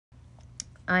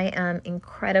I am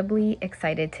incredibly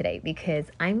excited today because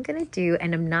I'm going to do,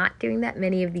 and I'm not doing that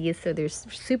many of these, so they're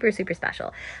super, super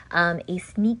special, a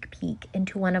sneak peek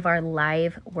into one of our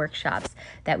live workshops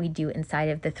that we do inside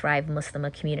of the Thrive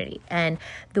Muslimah community. And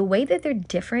the way that they're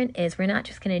different is we're not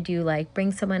just going to do like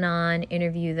bring someone on,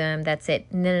 interview them, that's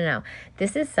it. No.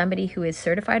 This is somebody who is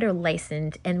certified or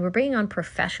licensed, and we're bringing on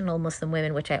professional Muslim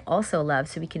women, which I also love,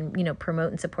 so we can,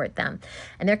 promote and support them.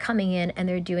 And they're coming in and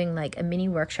they're doing like a mini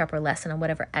workshop or lesson on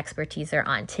whatever expertise they're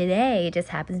on. Today just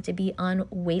happens to be on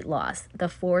weight loss, the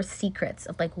 4 secrets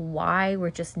of like why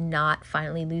we're just not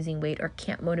finally losing weight or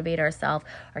can't motivate ourselves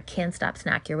or can't stop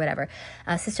snacking or whatever.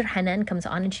 Sister Hanan comes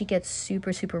on and she gets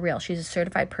super, super real. She's a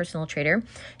certified personal trainer.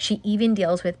 She even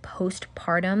deals with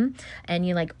postpartum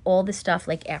and all the stuff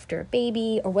like after a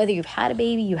baby or whether you've had a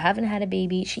baby, you haven't had a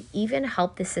baby. She even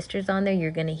helped the sisters on there,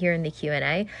 you're going to hear in the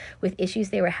Q&A, with issues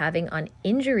they were having on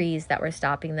injuries that were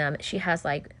stopping them. She has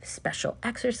like special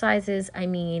exercises. I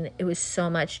mean, it was so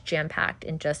much jam-packed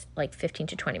in just like 15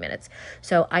 to 20 minutes.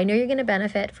 So I know you're going to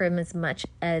benefit from as much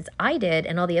as I did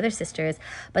and all the other sisters.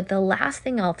 But the last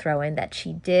thing I'll throw in that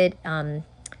she did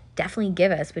definitely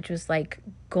give us, which was like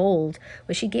gold,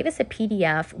 was she gave us a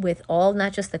PDF with all,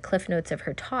 not just the cliff notes of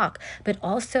her talk, but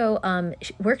also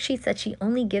worksheets that she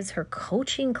only gives her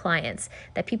coaching clients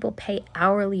that people pay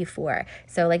hourly for.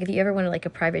 So like if you ever want to like a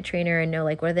private trainer and know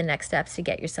like what are the next steps to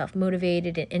get yourself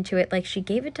motivated and into it, like she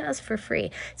gave it to us for free.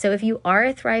 So if you are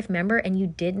a Thrive member and you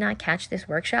did not catch this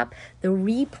workshop, the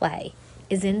replay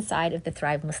is inside of the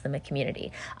Thrive Muslimah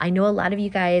community. I know a lot of you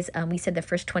guys, we said the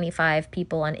first 25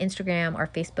 people on Instagram or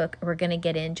Facebook we're going to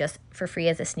get in just for free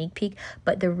as a sneak peek,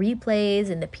 but the replays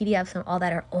and the PDFs and all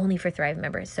that are only for Thrive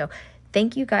members. So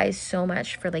thank you guys so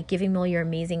much for like giving me all your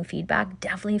amazing feedback.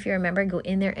 Definitely, if you're a member, go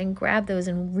in there and grab those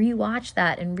and rewatch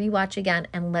that and rewatch again.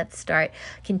 And let's start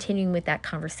continuing with that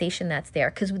conversation that's there.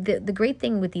 Because the great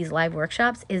thing with these live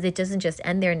workshops is it doesn't just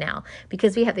end there now.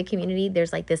 Because we have the community,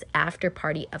 there's like this after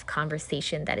party of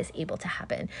conversation that is able to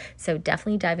happen. So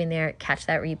definitely dive in there, catch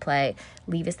that replay,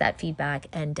 leave us that feedback,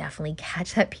 and definitely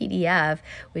catch that PDF,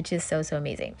 which is so, so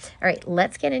amazing. All right,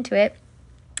 let's get into it.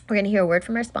 We're going to hear a word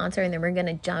from our sponsor, and then we're going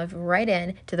to jump right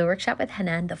in to the workshop with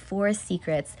Hanan, the 4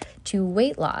 secrets to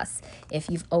weight loss. If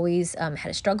you've always had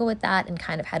a struggle with that and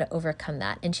kind of had to overcome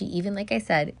that. And she even, like I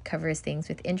said, covers things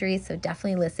with injuries. So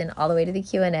definitely listen all the way to the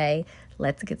Q&A.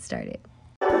 Let's get started.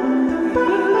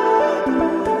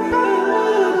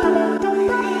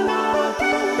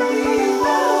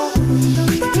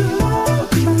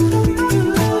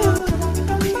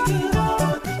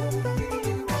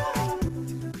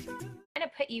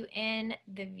 Put you in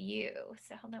the view.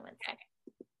 So hold on one second.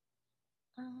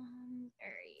 All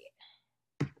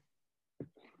right.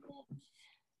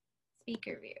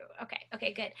 Speaker view.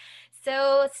 Okay, good.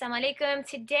 So, Assalamu alaikum.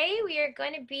 Today we are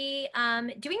going to be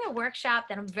doing a workshop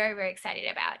that I'm very, very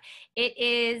excited about. It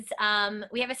is,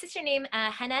 we have a sister named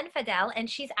Hanan Fadel, and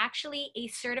she's actually a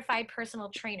certified personal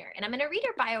trainer. And I'm going to read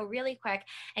her bio really quick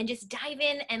and just dive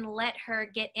in and let her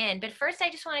get in. But first,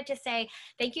 I just wanted to say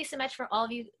thank you so much for all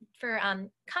of you for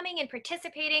coming and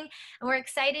participating. And we're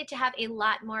excited to have a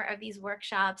lot more of these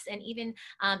workshops and even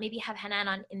maybe have Hanan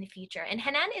on in the future. And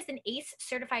Hanan is an ACE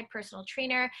certified personal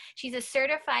trainer. She's a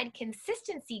certified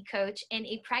consistency coach and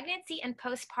a pregnancy and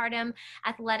postpartum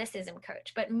athleticism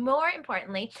coach. But more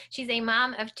importantly, she's a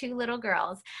mom of 2 little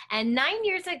girls. And 9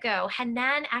 years ago,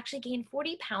 Hanan actually gained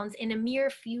 40 pounds in a mere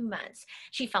few months.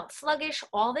 She felt sluggish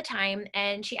all the time,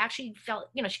 and she actually felt,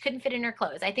 she couldn't fit in her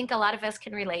clothes. I think a lot of us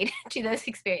can relate to those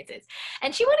experiences.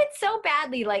 And she wanted so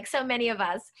badly, like so many of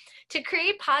us, to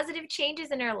create positive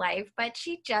changes in her life, but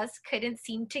she just couldn't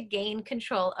seem to gain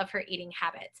control of her eating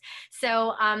habits.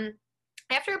 So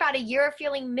after about a year of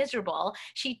feeling miserable,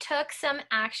 she took some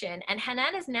action, and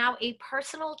Hanan is now a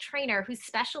personal trainer who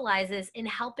specializes in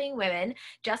helping women,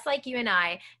 just like you and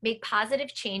I, make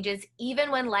positive changes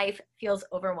even when life feels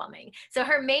overwhelming. So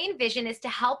her main vision is to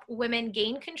help women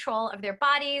gain control of their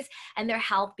bodies and their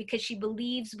health because she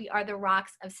believes we are the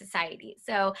rocks of society.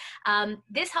 So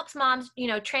this helps moms,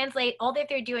 translate all that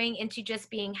they're doing into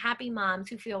just being happy moms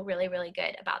who feel really, really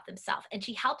good about themselves. And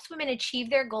she helps women achieve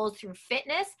their goals through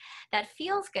fitness that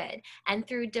feels good and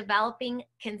through developing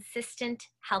consistent,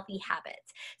 healthy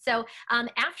habits. So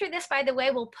after this, by the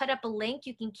way, we'll put up a link.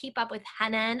 You can keep up with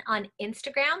Hanan on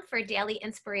Instagram for daily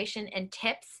inspiration and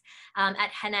tips. at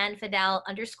Hanan Fadel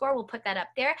 _ We'll put that up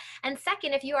there. And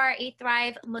second, if you are a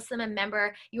Thrive Muslim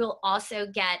member, you will also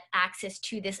get access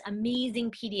to this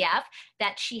amazing PDF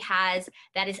that she has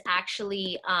that is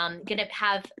actually going to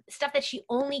have stuff that she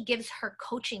only gives her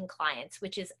coaching clients,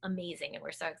 which is amazing, and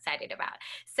we're so excited about.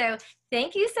 So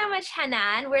thank you so much,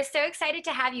 Hanan. We're so excited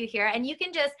to have you here, and you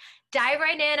can just dive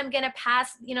right in. I'm going to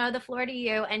pass, the floor to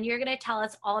you, and you're going to tell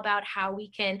us all about how we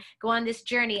can go on this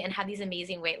journey and have these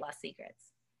amazing weight loss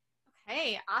secrets.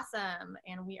 Okay, awesome.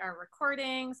 And we are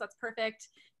recording, so that's perfect.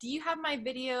 Do you have my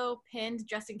video pinned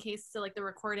just in case, so like the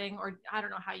recording, or I don't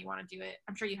know how you want to do it.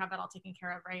 I'm sure you have that all taken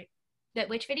care of, right?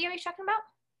 Which video are you talking about?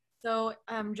 So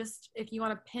just if you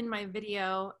want to pin my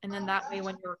video, and then that way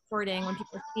when you're recording, when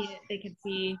people see it, they can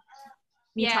see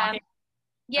me talking.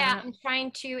 Yeah, I'm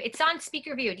trying to, it's on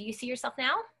speaker view. Do you see yourself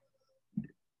now?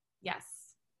 Yes.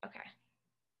 Okay.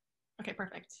 Okay,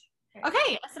 perfect.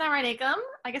 Okay, Assalamu alaikum.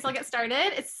 I guess I'll get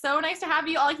started. It's so nice to have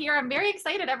you all here. I'm very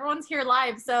excited. Everyone's here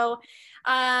live. So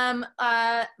my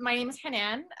name is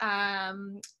Hanan,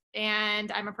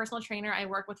 and I'm a personal trainer. I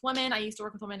work with women. I used to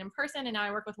work with women in person, and now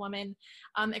I work with women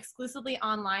exclusively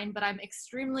online, but I'm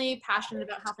extremely passionate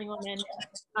about helping women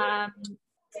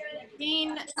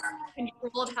gain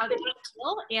control of how they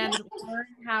feel and learn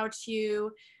how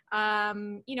to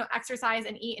exercise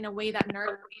and eat in a way that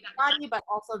nourishes their body, but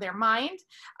also their mind.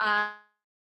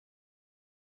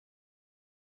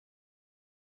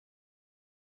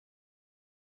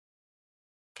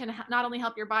 Can not only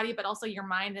help your body, but also your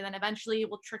mind, and then eventually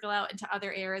will trickle out into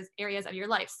other areas of your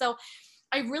life. So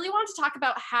I really wanted to talk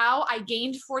about how I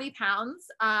gained 40 pounds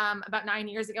about 9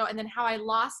 years ago, and then how I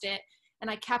lost it, and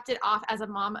I kept it off as a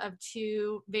mom of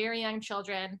 2 very young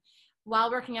children while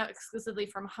working out exclusively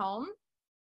from home.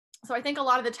 So I think a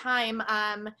lot of the time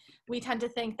we tend to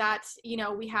think that,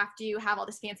 we have to have all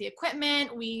this fancy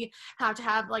equipment. We have to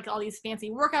have like all these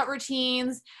fancy workout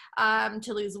routines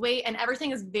to lose weight, and everything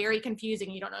is very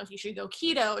confusing. You don't know if you should go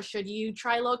keto. Should you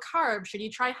try low carb? Should you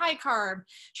try high carb?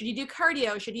 Should you do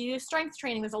cardio? Should you do strength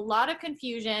training? There's a lot of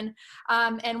confusion.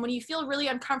 And when you feel really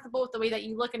uncomfortable with the way that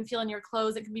you look and feel in your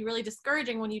clothes, it can be really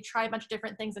discouraging when you try a bunch of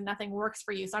different things and nothing works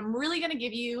for you. So I'm really going to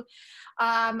give you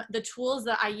the tools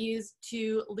that I use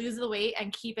to lose the weight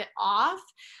and keep it off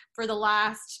for the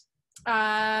last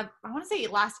I want to say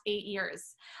last 8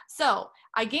 years. So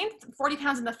I gained 40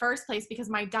 pounds in the first place because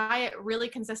my diet really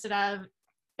consisted of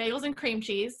bagels and cream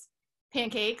cheese,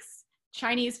 pancakes,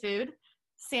 Chinese food,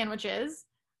 sandwiches,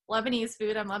 Lebanese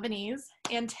food, I'm Lebanese,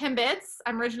 and Timbits,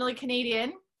 I'm originally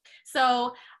Canadian.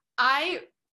 So I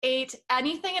ate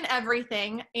anything and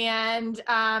everything, and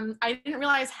I didn't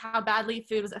realize how badly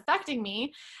food was affecting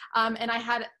me, and I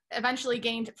had eventually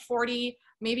gained 40,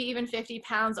 maybe even 50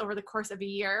 pounds over the course of a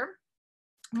year.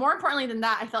 More importantly than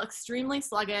that, I felt extremely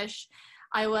sluggish.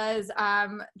 I was I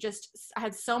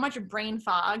had so much brain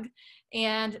fog,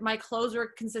 and my clothes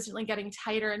were consistently getting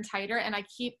tighter and tighter, and I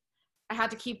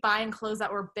had to keep buying clothes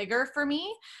that were bigger for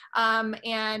me.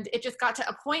 And it just got to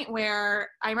a point where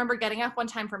I remember getting up one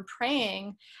time from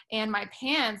praying, and my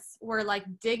pants were like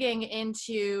digging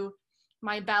into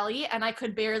my belly, and I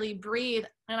could barely breathe.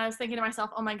 And I was thinking to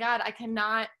myself, oh my God, I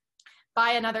cannot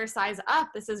buy another size up.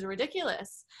 This is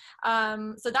ridiculous.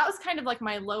 So that was kind of like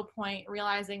my low point,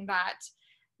 realizing that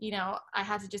I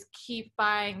had to just keep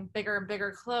buying bigger and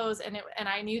bigger clothes. And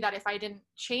I knew that if I didn't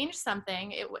change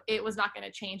something, it was not going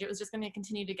to change. It was just going to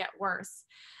continue to get worse.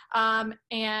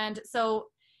 And so,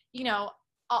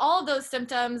 all of those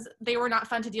symptoms, they were not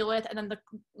fun to deal with. And then the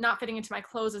not fitting into my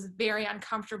clothes was very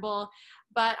uncomfortable.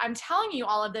 But I'm telling you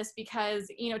all of this because,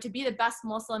 to be the best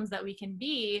Muslims that we can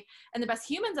be and the best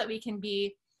humans that we can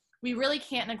be, we really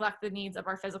can't neglect the needs of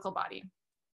our physical body.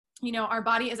 Our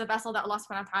body is a vessel that Allah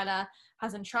subhanahu wa ta'ala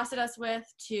has entrusted us with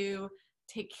to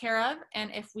take care of.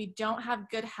 And if we don't have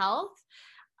good health,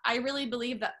 I really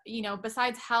believe that,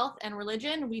 besides health and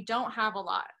religion, we don't have a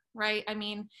lot, right? I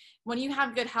mean, when you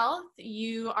have good health,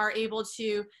 you are able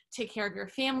to take care of your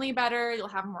family better. You'll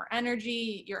have more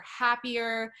energy. You're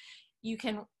happier. You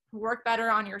can work better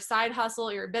on your side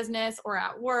hustle, your business, or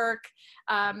at work.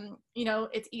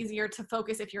 It's easier to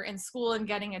focus if you're in school and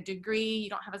getting a degree. You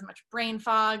don't have as much brain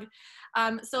fog.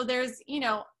 So there's,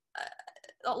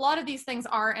 a lot of these things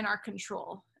are in our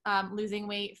control. Losing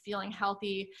weight, feeling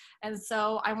healthy. And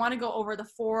so I want to go over the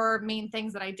 4 main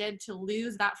things that I did to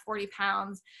lose that 40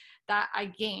 pounds that I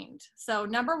gained. So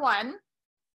number 1,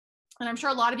 and I'm sure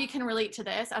a lot of you can relate to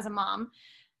this as a mom,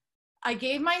 I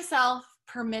gave myself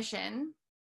permission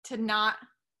to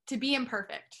be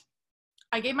imperfect.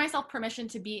 I gave myself permission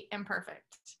to be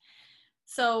imperfect.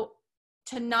 So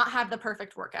to not have the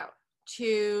perfect workout,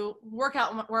 to work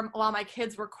out while my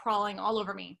kids were crawling all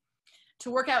over me,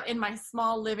 to work out in my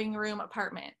small living room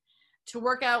apartment, to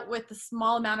work out with the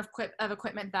small amount of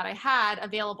equipment that I had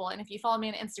available. And if you follow me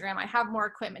on Instagram, I have more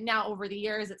equipment now over the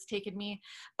years. It's taken me,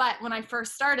 but when I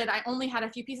first started, I only had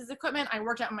a few pieces of equipment. I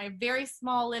worked out in my very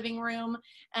small living room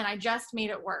and I just made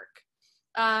it work.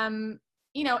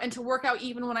 You know, and to work out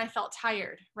even when I felt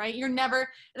tired, right?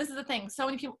 This is the thing. So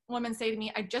many women say to me,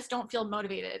 I just don't feel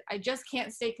motivated. I just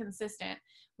can't stay consistent.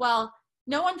 Well,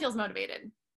 no one feels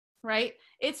motivated, right?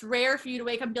 It's rare for you to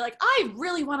wake up and be like, I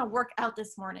really want to work out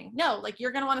this morning. No, like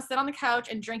you're going to want to sit on the couch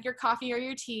and drink your coffee or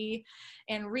your tea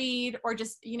and read, or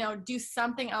just, you know, do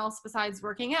something else besides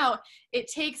working out.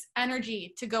 It takes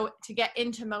energy to get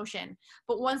into motion.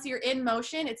 But once you're in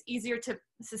motion, it's easier to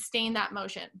sustain that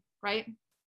motion, right?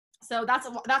 So that's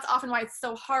often why it's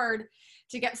so hard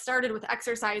to get started with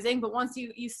exercising. But once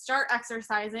you start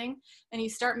exercising and you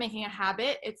start making a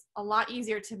habit, it's a lot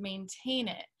easier to maintain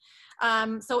it.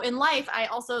 So in life, I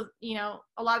also, you know,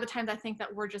 a lot of the times I think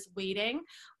that we're just waiting.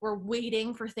 We're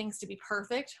waiting for things to be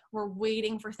perfect. We're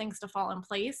waiting for things to fall in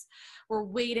place. We're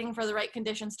waiting for the right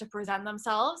conditions to present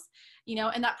themselves, you know,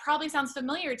 and that probably sounds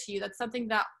familiar to you. That's something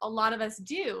that a lot of us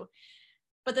do.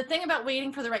 But the thing about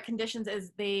waiting for the right conditions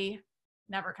is they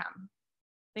never come.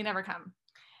 They never come.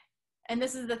 And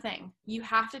this is the thing. You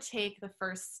have to take the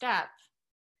first step,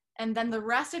 and then the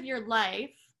rest of your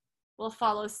life will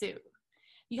follow suit.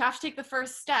 You have to take the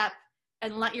first step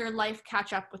and let your life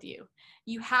catch up with you.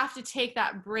 You have to take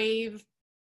that brave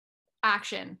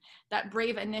action, that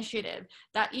brave initiative,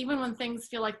 that even when things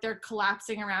feel like they're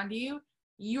collapsing around you,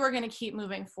 you are going to keep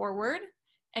moving forward,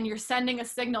 and you're sending a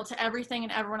signal to everything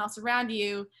and everyone else around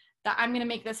you that I'm going to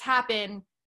make this happen.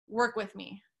 Work with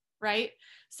me, right?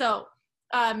 So,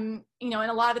 you know,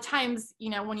 and a lot of the times, you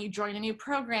know, when you join a new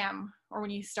program or when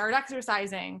you start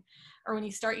exercising or when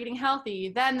you start eating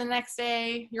healthy, then the next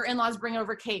day your in-laws bring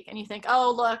over cake and you think,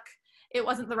 oh, look, it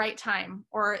wasn't the right time.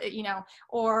 Or, you know,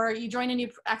 or you join a new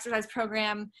exercise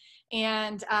program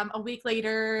and a week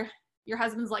later, your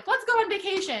husband's like, let's go on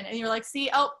vacation. And you're like, see,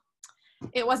 oh,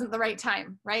 it wasn't the right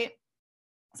time, right?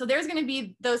 So there's going to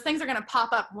be, those things are going to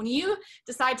pop up. When you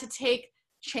decide to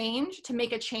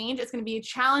make a change, it's going to be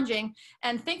challenging,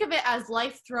 and think of it as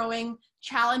life throwing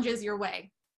challenges your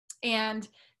way. And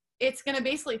it's going to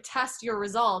basically test your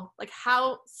resolve. Like,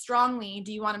 how strongly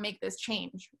do you want to make this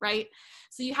change, right?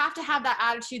 So you have to have that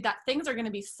attitude that things are going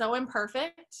to be so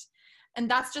imperfect. And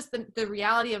that's just the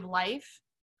reality of life,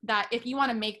 that if you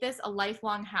want to make this a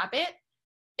lifelong habit,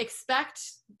 expect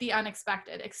the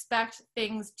unexpected, expect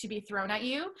things to be thrown at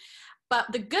you.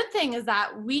 But the good thing is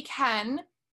that we can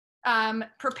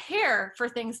prepare for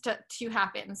things to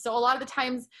happen. So a lot of the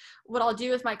times what I'll do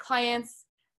with my clients,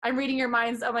 I'm reading your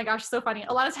minds. Oh my gosh, so funny.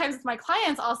 A lot of times with my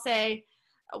clients, I'll say,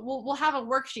 we'll have a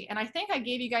worksheet. And I think I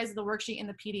gave you guys the worksheet in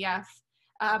the PDF,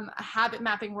 a habit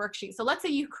mapping worksheet. So let's say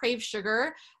you crave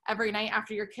sugar every night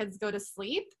after your kids go to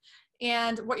sleep.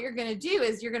 And what you're going to do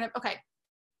is okay,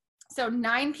 so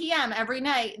 9 p.m. every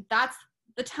night, that's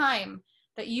the time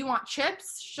that you want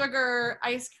chips, sugar,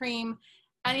 ice cream,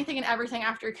 anything and everything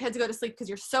after your kids go to sleep because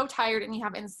you're so tired and you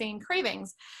have insane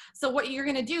cravings. So what you're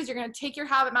going to do is you're going to take your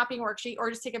habit mapping worksheet, or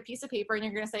just take a piece of paper, and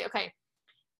you're going to say, okay,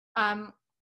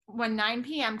 when 9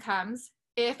 p.m. comes,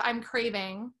 if I'm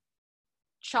craving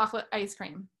chocolate ice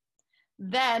cream,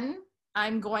 then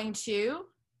I'm going to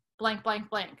blank, blank,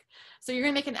 blank. So you're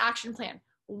going to make an action plan.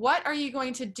 What are you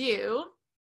going to do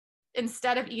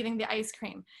instead of eating the ice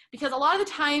cream? Because a lot of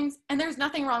the times, and there's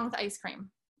nothing wrong with ice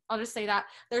cream, I'll just say that.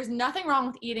 There's nothing wrong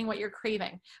with eating what you're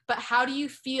craving, but how do you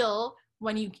feel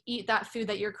when you eat that food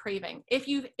that you're craving? If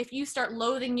you start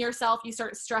loathing yourself, you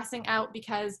start stressing out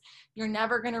because you're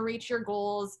never going to reach your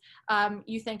goals.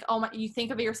 You think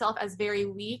of yourself as very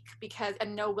weak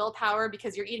and no willpower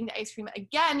because you're eating the ice cream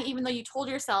again, even though you told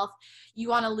yourself you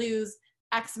want to lose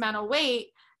X amount of weight.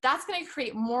 That's going to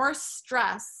create more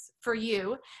stress for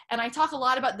you. And I talk a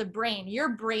lot about the brain. Your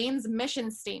brain's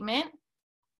mission statement: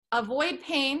 avoid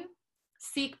pain,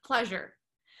 seek pleasure.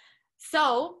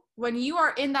 So when you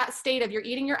are in that state of you're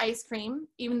eating your ice cream,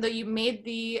 even though you made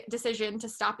the decision to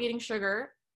stop eating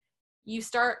sugar, you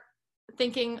start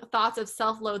thinking thoughts of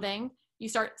self-loathing, you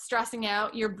start stressing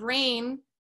out, your brain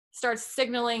starts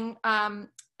signaling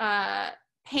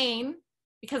pain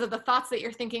because of the thoughts that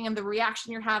you're thinking and the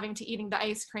reaction you're having to eating the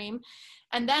ice cream.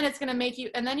 And then it's going to make you,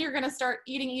 and then you're going to start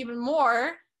eating even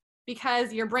more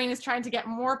because your brain is trying to get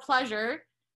more pleasure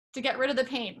to get rid of the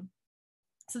pain.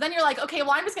 So then you're like, okay,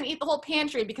 well, I'm just going to eat the whole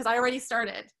pantry because I already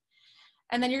started.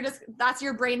 And then that's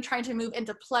your brain trying to move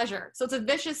into pleasure. So it's a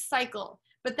vicious cycle.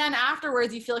 But then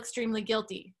afterwards you feel extremely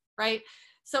guilty, right?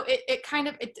 So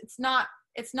it's not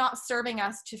it's not serving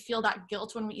us to feel that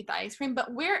guilt when we eat the ice cream. But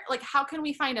how can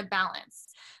we find a balance?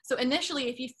 So initially,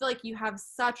 if you feel like you have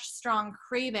such strong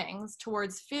cravings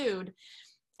towards food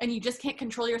and you just can't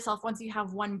control yourself once you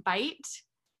have one bite,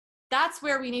 that's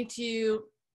where we need to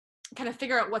kind of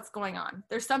figure out what's going on.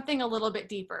 There's something a little bit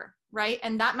deeper, right?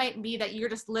 And that might be that you're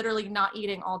just literally not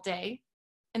eating all day,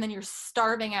 and then you're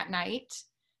starving at night,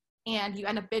 and you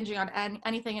end up binging on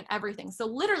anything and everything. So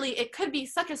literally, it could be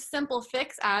such a simple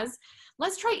fix as,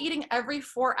 let's try eating every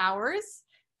 4 hours.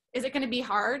 Is it going to be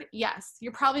hard? Yes.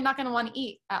 You're probably not going to want to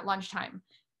eat at lunchtime.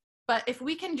 But if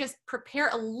we can just prepare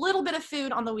a little bit of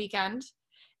food on the weekend,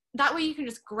 that way you can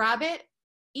just grab it,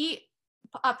 eat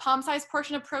a palm-sized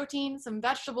portion of protein, some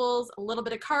vegetables, a little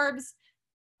bit of carbs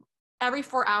every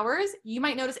 4 hours, you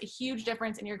might notice a huge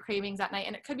difference in your cravings at night.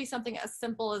 And it could be something as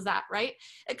simple as that, right?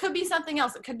 It could be something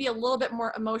else. It could be a little bit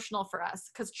more emotional for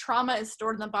us, because trauma is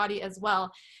stored in the body as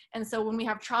well. And so when we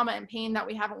have trauma and pain that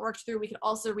we haven't worked through, we could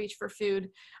also reach for food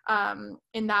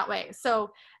in that way.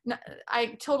 So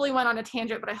I totally went on a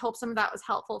tangent, but I hope some of that was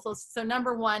helpful. So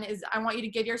number one is, I want you to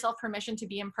give yourself permission to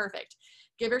be imperfect.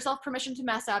 Give yourself permission to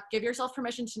mess up. Give yourself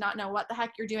permission to not know what the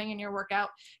heck you're doing in your workout.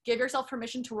 Give yourself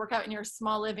permission to work out in your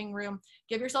small living room.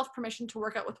 Give yourself permission to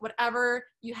work out with whatever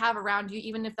you have around you,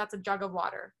 even if that's a jug of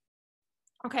water.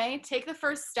 Okay, take the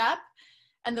first step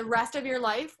and the rest of your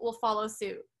life will follow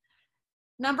suit.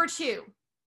 Number two,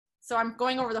 so I'm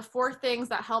going over the 4 things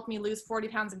that help me lose 40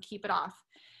 pounds and keep it off.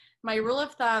 My rule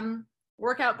of thumb,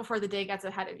 work out before the day gets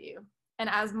ahead of you. And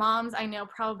as moms, I know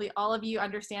probably all of you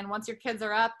understand, once your kids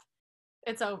are up,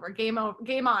 it's over, game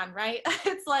on, right?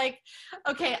 It's like,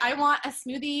 okay, I want a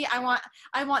smoothie. I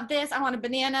want this. I want a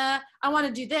banana. I want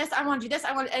to do this. I want to do this.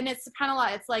 And it's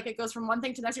subhanAllah. It's like, it goes from one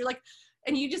thing to the next. You're like,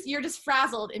 and you're just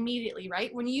frazzled immediately,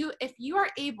 right? If you are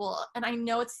able, and I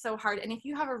know it's so hard, and if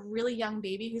you have a really young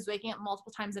baby who's waking up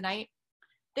multiple times a night,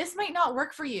 this might not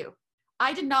work for you.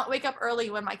 I did not wake up early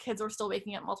when my kids were still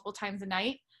waking up multiple times a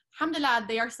night. Alhamdulillah,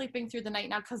 they are sleeping through the night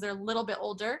now because they're a little bit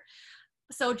older.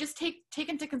 So just take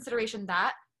into consideration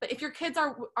that. But if your kids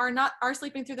are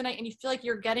sleeping through the night and you feel like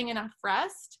you're getting enough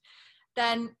rest,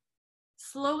 then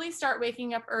slowly start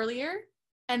waking up earlier.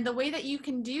 And the way that you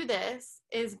can do this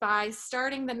is by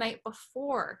starting the night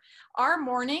before. Our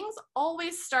mornings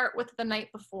always start with the night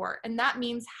before. And that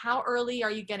means, how early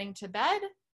are you getting to bed?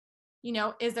 You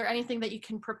know, is there anything that you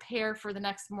can prepare for the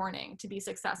next morning to be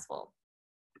successful?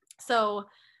 So,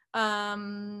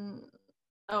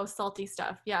 oh, salty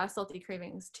stuff. Yeah, salty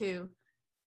cravings too.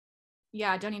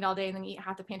 Yeah, don't eat all day and then eat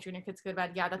half the pantry when your kids go to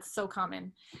bed. Yeah, that's so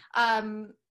common.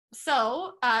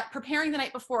 So preparing the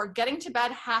night before, getting to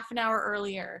bed half an hour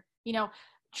earlier, you know,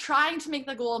 trying to make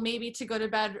the goal maybe to go to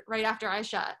bed right after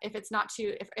Isha if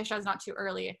Isha is not too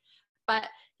early. But,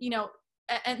 you know,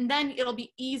 and then it'll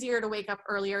be easier to wake up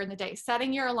earlier in the day.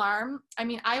 Setting your alarm. I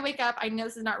mean, I wake up, I know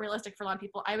this is not realistic for a lot of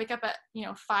people. I wake up at,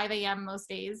 5 a.m. most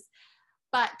days,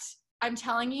 but I'm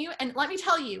telling you, and let me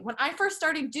tell you, when I first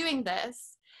started doing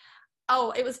this,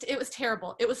 it was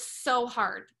terrible. It was so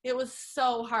hard. It was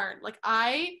so hard. Like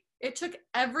it took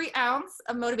every ounce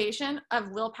of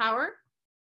willpower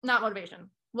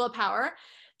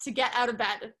to get out of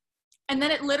bed. And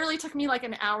then it literally took me like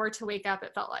an hour to wake up,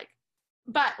 it felt like.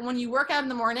 But when you work out in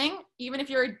the morning, even if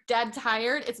you're dead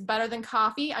tired, it's better than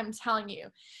coffee, I'm telling you.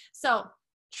 So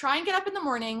try and get up in the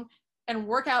morning and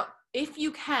work out if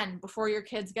you can before your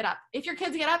kids get up. If your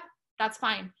kids get up, that's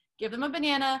fine. Give them a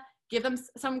banana, give them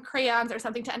some crayons or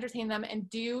something to entertain them, and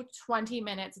do 20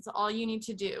 minutes. It's all you need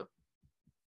to do.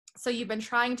 So you've been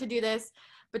trying to do this,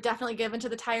 but definitely give into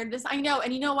the tiredness. I know.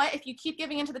 And you know what? If you keep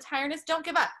giving into the tiredness, don't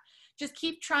give up. Just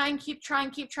keep trying,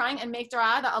 and make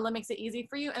dua that Allah makes it easy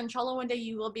for you. And inshallah, one day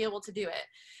you will be able to do it.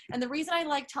 And the reason I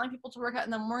like telling people to work out in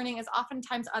the morning is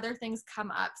oftentimes other things come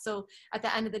up. So at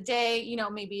the end of the day,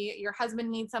 maybe your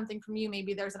husband needs something from you.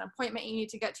 Maybe there's an appointment you need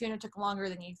to get to and it took longer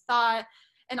than you thought.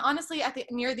 And honestly,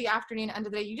 near the afternoon, end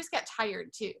of the day, you just get tired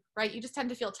too, right? You just tend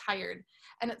to feel tired.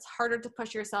 And it's harder to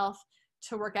push yourself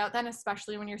to work out then,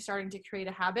 especially when you're starting to create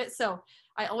a habit. So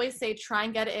I always say, try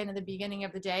and get it in at the beginning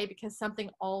of the day, because something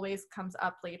always comes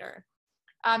up later.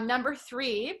 Number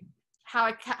 3,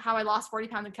 how I lost 40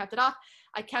 pounds and kept it off.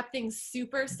 I kept things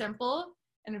super simple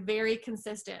and very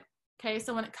consistent. Okay.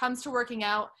 So when it comes to working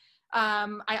out,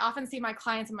 I often see my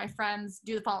clients and my friends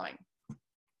do the following.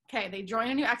 Okay. They join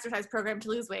a new exercise program to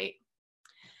lose weight.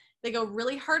 They go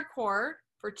really hardcore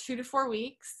for 2 to 4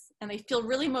 weeks. And they feel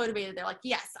really motivated. They're like,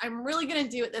 yes, I'm really going to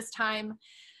do it this time.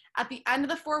 At the end of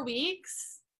the 4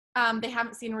 weeks, they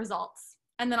haven't seen results.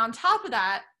 And then on top of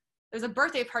that, there's a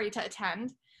birthday party to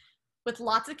attend with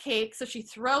lots of cake. So she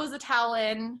throws the towel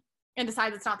in and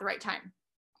decides it's not the right time.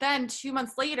 Then 2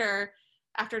 months later,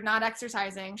 After not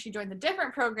exercising, she joined a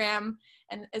different program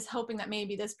and is hoping that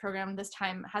maybe this program this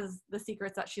time has the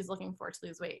secrets that she's looking for to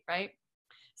lose weight, right?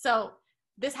 So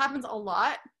this happens a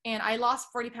lot. And I lost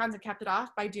 40 pounds and kept it off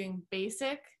by doing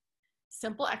basic,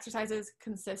 simple exercises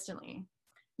consistently.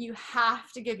 You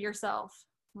have to give yourself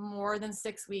more than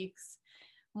 6 weeks,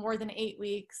 more than 8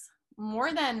 weeks,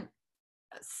 more than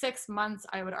 6 months,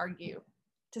 I would argue,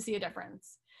 to see a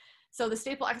difference. So the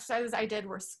staple exercises I did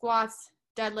were squats,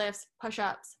 deadlifts,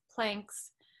 push-ups,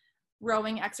 planks,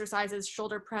 rowing exercises,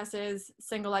 shoulder presses,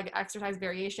 single leg exercise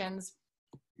variations.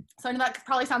 So I know that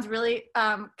probably sounds really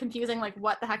confusing, like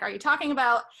what the heck are you talking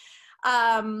about?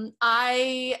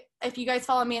 If you guys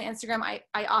follow me on Instagram,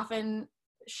 I often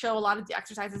show a lot of the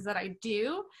exercises that I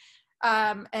do,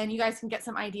 and you guys can get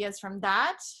some ideas from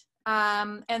that.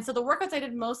 And so the workouts I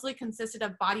did mostly consisted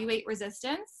of body weight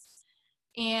resistance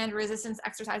and resistance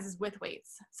exercises with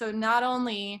weights. So not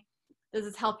only does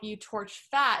this help you torch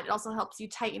fat, it also helps you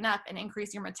tighten up and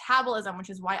increase your metabolism, which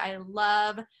is why I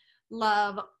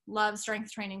love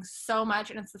strength training so much.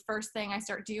 And it's the first thing I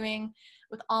start doing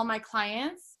with all my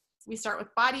clients. We start with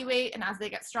body weight, and as they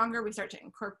get stronger, we start to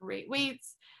incorporate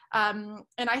weights. And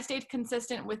I stayed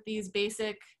consistent with these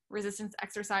basic resistance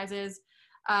exercises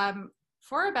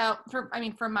for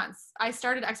months. I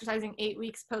started exercising 8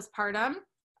 weeks postpartum.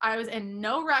 I was in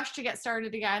no rush to get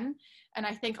started again. And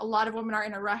I think a lot of women are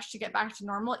in a rush to get back to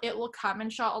normal. It will come,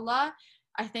 inshallah.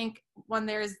 I think when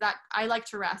there's that, I like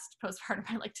to rest postpartum.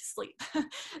 I like to sleep.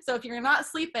 So if you're not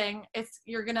sleeping, it's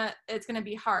gonna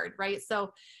be hard, right?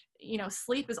 So,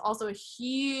 sleep is also a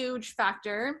huge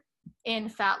factor in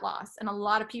fat loss, and a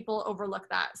lot of people overlook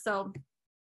that. So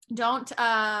don't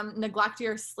neglect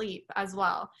your sleep as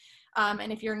well.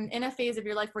 And if you're in a phase of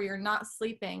your life where you're not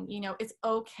sleeping, it's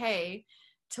okay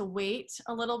to wait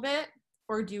a little bit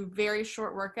or do very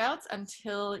short workouts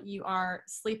until you are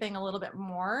sleeping a little bit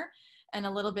more and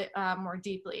a little bit more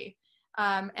deeply.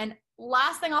 And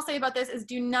last thing I'll say about this is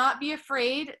do not be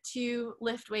afraid to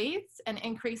lift weights and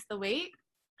increase the weight.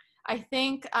 I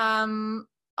think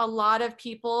a lot of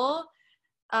people,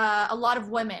 a lot of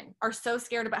women are so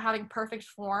scared about having perfect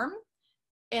form,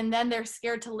 and then they're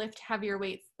scared to lift heavier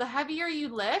weights. The heavier you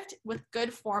lift, with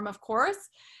good form, of course,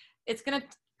 it's gonna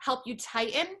help you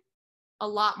tighten a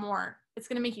lot more. It's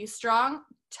gonna make you strong,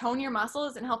 tone your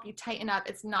muscles, and help you tighten up.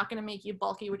 It's not gonna make you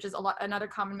bulky, which is another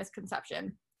common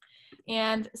misconception.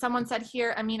 And someone said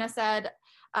here, Amina said,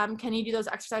 can you do those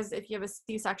exercises if you have a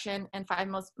C-section and 5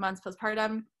 months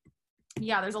postpartum?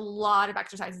 Yeah, there's a lot of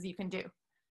exercises you can do.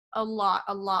 A lot.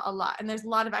 And there's a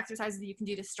lot of exercises that you can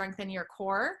do to strengthen your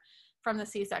core from the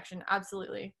C-section,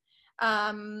 absolutely.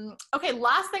 Okay,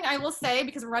 last thing I will say,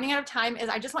 because we're running out of time, is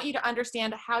I just want you to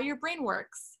understand how your brain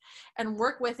works and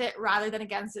work with it rather than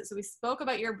against it. So we spoke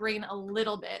about your brain a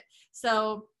little bit.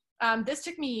 So this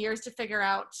took me years to figure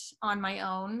out on my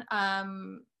own.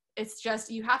 It's just,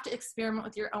 you have to experiment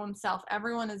with your own self.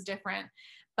 Everyone is different,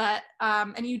 but,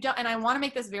 and I want to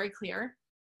make this very clear.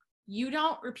 You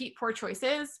don't repeat poor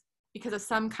choices because of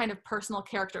some kind of personal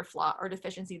character flaw or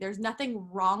deficiency. There's nothing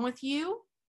wrong with you.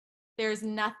 There's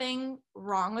nothing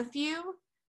wrong with you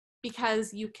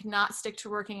because you cannot stick to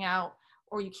working out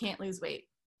or you can't lose weight.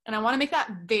 And I want to make that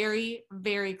very,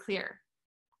 very clear.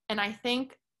 And I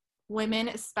think women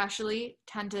especially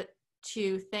tend to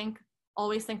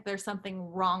always think there's something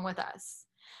wrong with us.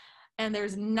 And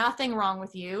there's nothing wrong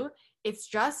with you. It's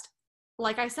just,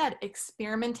 like I said,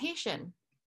 experimentation.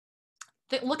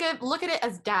 Look at it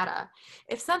as data.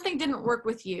 If something didn't work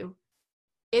with you,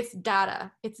 it's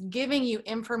data. It's giving you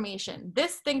information.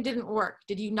 This thing didn't work.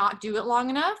 Did you not do it long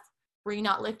enough? Were you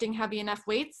not lifting heavy enough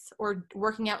weights or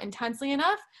working out intensely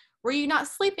enough? Were you not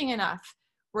sleeping enough?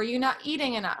 Were you not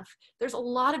eating enough? There's a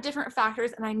lot of different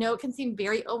factors, and I know it can seem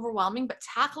very overwhelming, but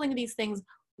tackling these things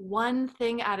one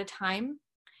thing at a time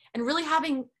and really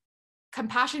having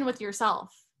compassion with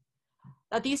yourself,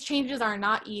 that these changes are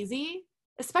not easy,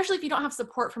 especially if you don't have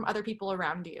support from other people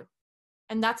around you.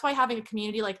 And that's why having a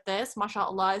community like this,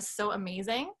 mashallah, is so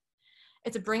amazing.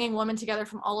 It's bringing women together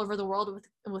from all over the world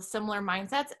with similar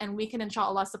mindsets, and we can,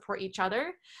 inshallah, support each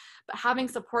other. But having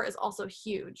support is also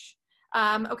huge.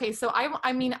 Okay, so I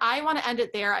want to end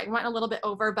it there. I went a little bit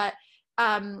over, but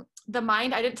the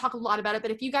mind, I didn't talk a lot about it,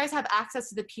 but if you guys have access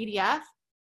to the PDF,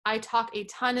 I talk a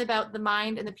ton about the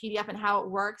mind and the PDF and how it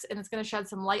works, and it's going to shed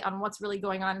some light on what's really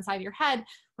going on inside your head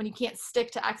when you can't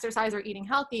stick to exercise or eating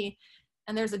healthy.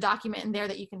 And there's a document in there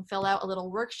that you can fill out, a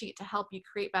little worksheet to help you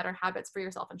create better habits for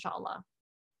yourself, inshallah.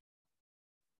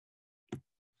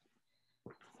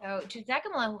 Oh,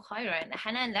 Jazakumullahu khairan.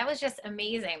 Hanan, that was just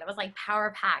amazing. That was like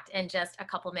power packed in just a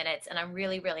couple minutes. And I'm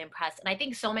really, really impressed. And I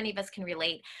think so many of us can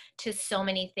relate to so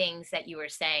many things that you were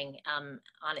saying,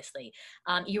 honestly.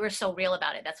 You were so real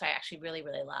about it. That's what I actually really,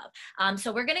 really love.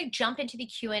 So we're going to jump into the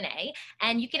Q&A,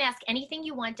 and you can ask anything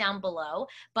you want down below.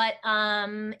 But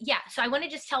yeah, so I want to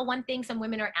just tell one thing some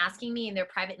women are asking me and they're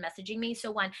private messaging me.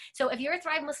 So if you're a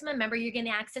Thrive Muslim member, you're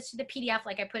getting access to the PDF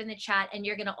like I put in the chat, and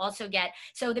you're going to also get,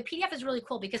 so the PDF is really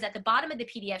cool because at the bottom of the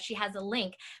PDF, she has a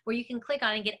link where you can click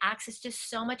on and get access to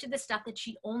so much of the stuff that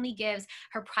she only gives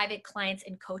her private clients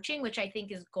in coaching, which I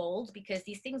think is gold because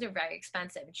these things are very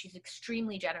expensive and she's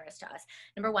extremely generous to us.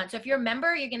 Number one. So if you're a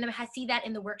member, you're going to see that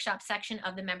in the workshop section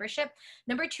of the membership.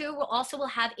 Number two, we'll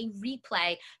have a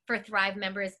replay for Thrive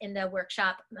members in the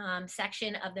workshop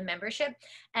section of the membership.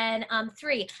 And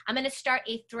three, I'm going to start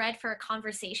a thread for a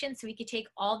conversation so we could take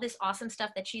all this awesome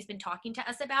stuff that she's been talking to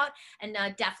us about and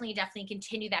definitely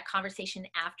continue that conversation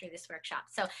after this workshop.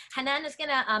 So Hanan is going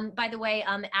to, by the way,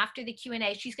 after the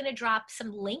Q&A, she's going to drop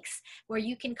some links where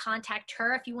you can contact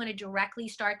her if you want to directly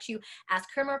start to ask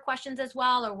her more questions as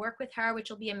well or work with her, which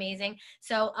will be amazing.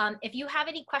 So if you have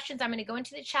any questions, I'm going to go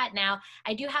into the chat now.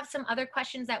 I do have some other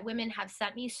questions that women have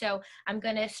sent me, so I'm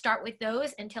going to start with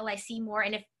those until I see more.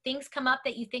 And if things come up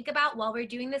that you think about while we're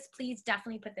doing this, please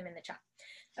definitely put them in the chat.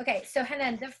 Okay, so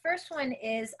Hanan, the first one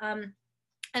is,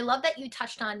 I love that you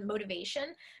touched on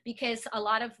motivation because a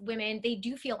lot of women, they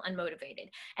do feel unmotivated.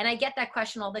 And I get that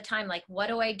question all the time, like, what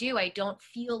do? I don't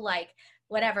feel like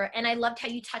whatever. And I loved how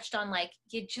you touched on, like,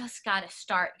 you just got to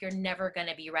start. You're never going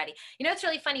to be ready. You know, it's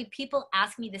really funny. People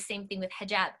ask me the same thing with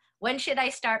hijab. When should I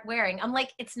start wearing? I'm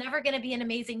like, it's never going to be an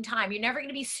amazing time. You're never going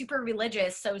to be super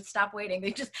religious. So stop waiting.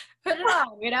 They just put it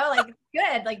on, you know, like,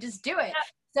 good, like, just do it.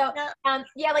 So,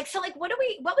 yeah, like, so like, what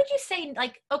would you say?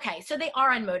 Like, okay, so they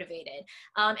are unmotivated,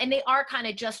 and they are kind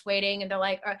of just waiting and they're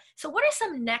like, so what are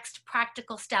some next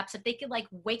practical steps if they could like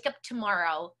wake up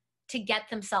tomorrow to get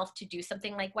themselves to do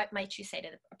something? Like, what might you say to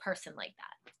a person like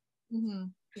that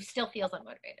who still feels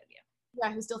unmotivated?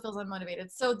 Yeah, who still feels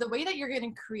unmotivated. So the way that you're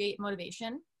going to create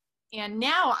motivation, and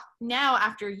now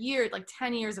after years, like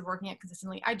 10 years of working out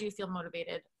consistently, I do feel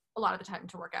motivated a lot of the time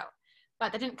to work out,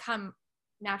 but that didn't come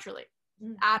naturally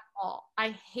at all.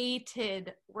 I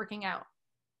hated working out.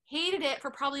 Hated it for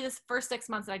probably this first 6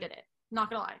 months that I did it. Not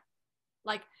gonna lie.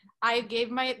 Like, I gave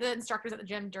the instructors at the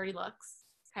gym dirty looks.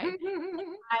 Okay.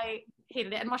 I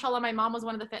hated it. And mashallah, my mom was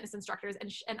one of the fitness instructors,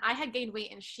 and I had gained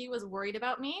weight and she was worried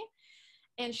about me.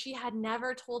 And she had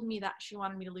never told me that she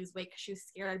wanted me to lose weight because she was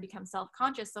scared I'd become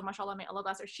self-conscious. So mashallah, may Allah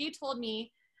bless her. She told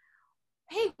me,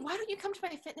 hey, why don't you come to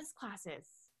my fitness classes?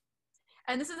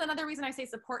 And this is another reason I say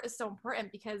support is so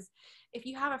important, because if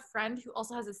you have a friend who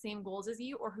also has the same goals as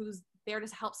you or who's there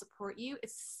to help support you,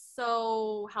 it's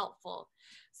so helpful.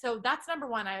 So that's number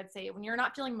one, I would say. When you're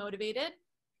not feeling motivated,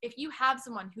 if you have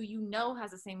someone who you know has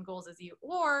the same goals as you,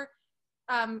 or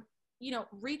you know,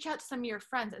 reach out to some of your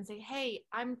friends and say, hey,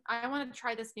 I want to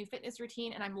try this new fitness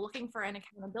routine and I'm looking for an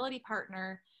accountability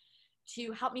partner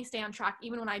to help me stay on track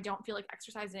even when I don't feel like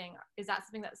exercising. Is that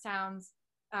something that sounds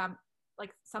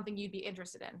like something you'd be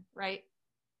interested in, right?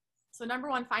 So number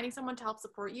one, finding someone to help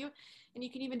support you. And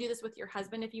you can even do this with your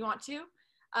husband if you want to.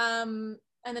 And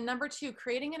then number two,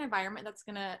 creating an environment that's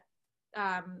going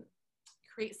to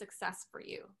create success for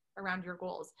you around your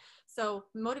goals. So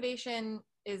motivation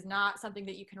is not something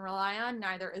that you can rely on.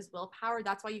 Neither is willpower.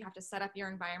 That's why you have to set up your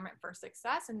environment for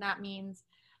success. And that means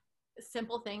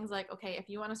simple things like, okay, if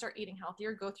you want to start eating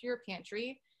healthier, go through your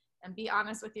pantry and be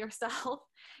honest with yourself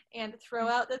and throw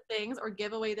out the things or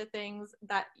give away the things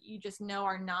that you just know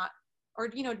are not, or,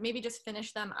 you know, maybe just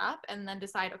finish them up and then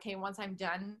decide, okay, once I'm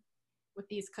done with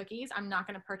these cookies, I'm not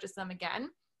going to purchase them again.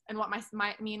 And what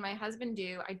me and my husband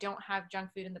do, I don't have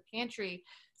junk food in the pantry.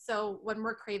 So when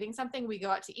we're craving something, we go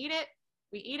out to eat it,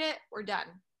 we eat it, we're done.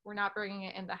 We're not bringing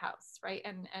it in the house, right?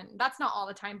 And that's not all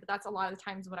the time, but that's a lot of the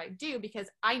times what I do, because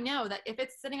I know that if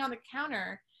it's sitting on the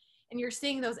counter and you're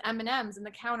seeing those M&Ms in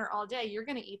the counter all day, you're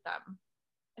going to eat them.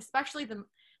 Especially the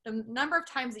number of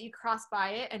times that you cross by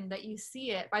it and that you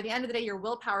see it, by the end of the day, your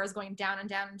willpower is going down and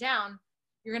down and down.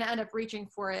 You're going to end up reaching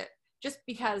for it just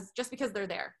because they're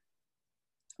there.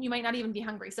 You might not even be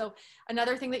hungry. So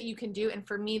another thing that you can do, and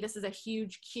for me, this is a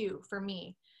huge cue for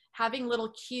me, having little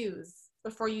cues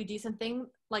before you do something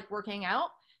like working out.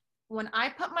 When I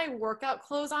put my workout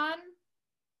clothes on,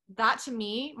 that to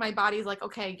me, my body's like,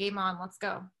 okay, game on, let's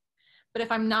go. But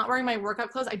if I'm not wearing my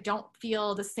workout clothes, I don't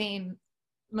feel the same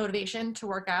motivation to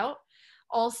work out.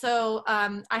 Also,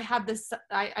 I have this,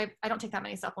 I don't take that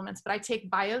many supplements, but I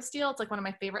take BioSteel. It's like one of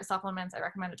my favorite supplements. I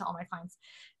recommend it to all my clients.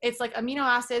 It's like amino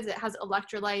acids. It has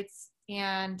electrolytes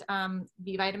and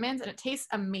B vitamins, and it tastes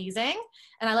amazing.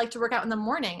 And I like to work out in the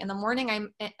morning. In the morning,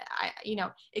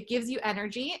 it gives you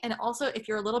energy. And also, if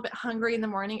you're a little bit hungry in the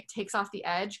morning, it takes off the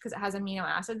edge because it has amino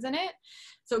acids in it.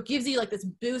 So it gives you like this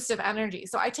boost of energy.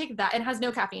 So I take that, and it has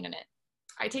no caffeine in it.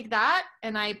 I take that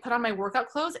and I put on my workout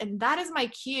clothes, and that is my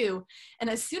cue. And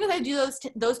as soon as I do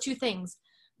those two things,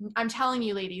 I'm telling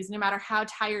you, ladies, no matter how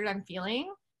tired I'm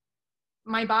feeling,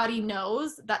 my body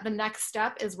knows that the next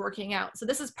step is working out. So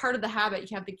this is part of the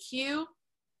habit. You have the cue,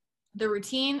 the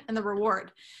routine, and the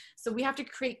reward. So we have to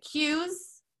create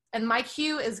cues, and my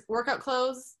cue is workout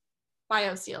clothes,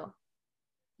 BioSteel.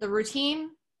 The routine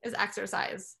is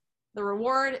exercise. The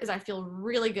reward is I feel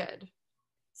really good.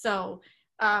 So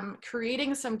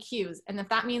creating some cues. And if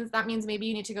that means maybe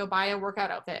you need to go buy a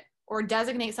workout outfit or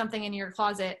designate something in your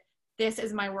closet. This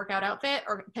is my workout outfit,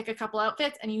 or pick a couple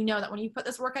outfits. And you know that when you put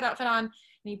this workout outfit on and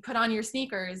you put on your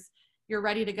sneakers, you're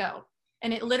ready to go.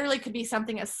 And it literally could be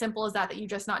something as simple as that you're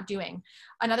just not doing.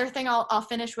 Another thing I'll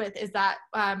finish with is that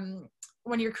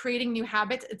when you're creating new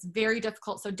habits, it's very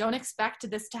difficult. So don't expect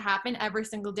this to happen every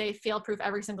single day, fail proof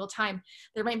every single time.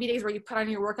 There might be days where you put on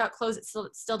your workout clothes, it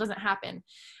still doesn't happen.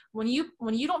 When you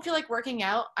don't feel like working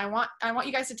out, I want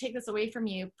you guys to take this away from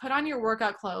you. Put on your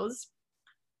workout clothes,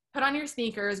 put on your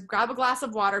sneakers, grab a glass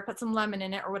of water, put some lemon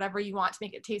in it or whatever you want to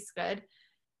make it taste good.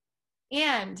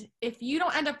 And if you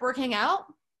don't end up working out,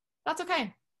 that's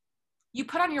okay. You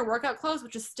put on your workout clothes,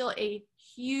 which is still a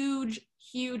huge,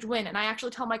 huge win. And I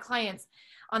actually tell my clients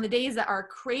on the days that are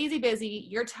crazy busy,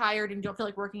 you're tired and you don't feel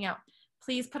like working out,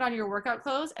 please put on your workout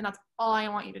clothes. And that's all I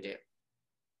want you to do.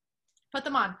 Put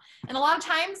them on. And a lot of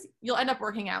times you'll end up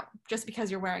working out just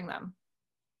because you're wearing them.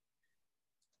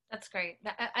 That's great.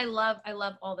 I love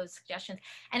all those suggestions.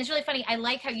 And it's really funny. I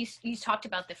like how you talked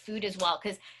about the food as well,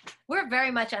 because we're very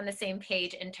much on the same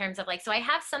page in terms of like, so I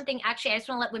have something, actually, I just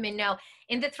want to let women know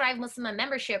in the Thrive Muslimah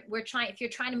membership, if you're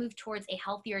trying to move towards a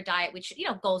healthier diet, which,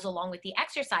 goes along with the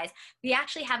exercise, we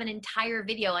actually have an entire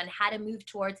video on how to move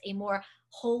towards a more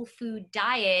whole food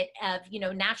diet of,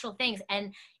 natural things.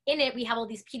 And in it, we have all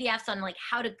these PDFs on like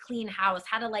how to clean house,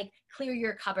 how to like clear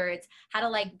your cupboards, how to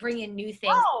like bring in new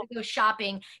things, how to go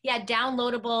shopping. Yeah,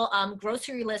 downloadable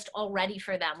grocery list already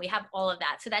for them. We have all of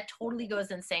that. So that totally goes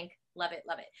in sync. Love it,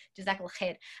 love it. Jazakallah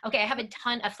khair. Okay, I have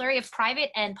a flurry of private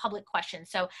and public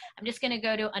questions. So I'm just going to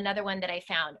go to another one that I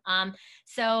found.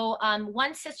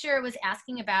 One sister was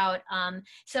asking about,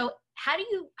 so how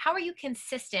are you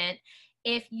consistent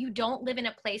if you don't live in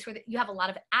a place where you have a lot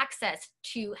of access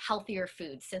to healthier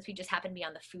foods, since we just happen to be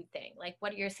on the food thing? Like,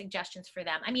 what are your suggestions for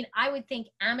them? I mean, I would think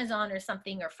Amazon or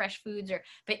something, or Fresh Foods,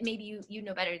 but maybe you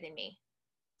know better than me.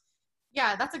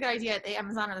 Yeah, that's a good idea. The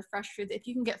Amazon or the Fresh Foods. If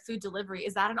you can get food delivery,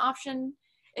 is that an option?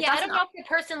 Yeah, I don't know if the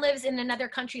person lives in another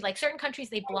country. Like certain countries,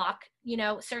 they block,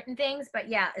 certain things. But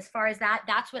yeah, as far as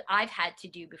that's what I've had to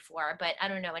do before. But I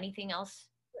don't know anything else.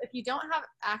 If you don't have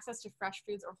access to Fresh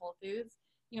Foods or Whole Foods,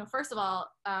 first of all,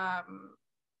 I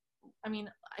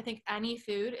think any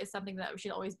food is something that we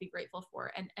should always be grateful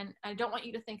for. And I don't want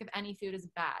you to think of any food as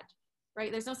bad,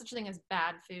 right? There's no such thing as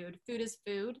bad food. Food is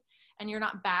food, and you're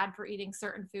not bad for eating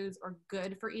certain foods or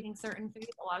good for eating certain foods.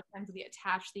 A lot of times we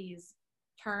attach these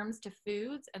terms to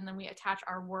foods, and then we attach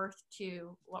our worth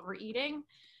to what we're eating.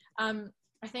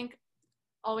 I think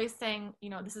always saying,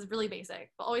 this is really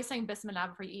basic, but always saying Bismillah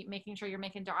before you eat, making sure you're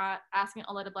making dua, asking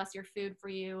Allah to bless your food for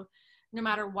you, no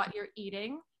matter what you're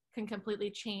eating, can completely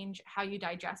change how you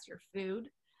digest your food.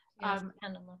 Yes,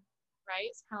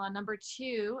 right? Number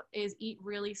 2 is eat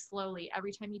really slowly.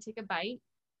 Every time you take a bite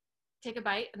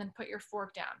and then put your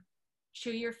fork down.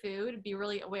 Chew your food, be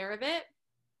really aware of it.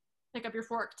 Pick up your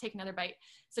fork, take another bite.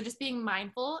 So just being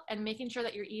mindful and making sure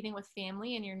that you're eating with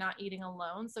family and you're not eating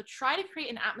alone. So try to create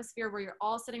an atmosphere where you're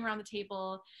all sitting around the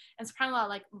table. And subhanAllah,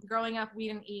 like growing up, we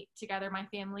didn't eat together, my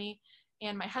family.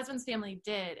 And my husband's family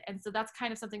did. And so that's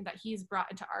kind of something that he's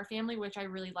brought into our family, which I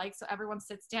really like. So everyone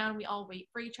sits down, we all wait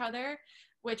for each other,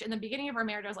 which in the beginning of our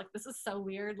marriage, I was like, this is so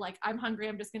weird. Like, I'm hungry,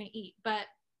 I'm just going to eat. But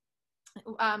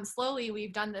slowly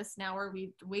we've done this now where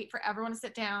we wait for everyone to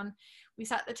sit down. We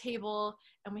sit at the table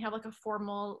and we have like a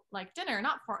formal like dinner,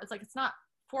 it's not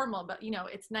formal, but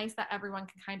it's nice that everyone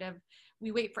can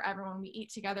we wait for everyone, we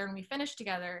eat together and we finish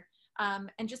together.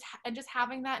 And just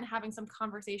having that and having some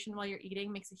conversation while you're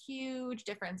eating makes a huge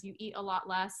difference. You eat a lot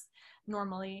less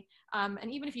normally.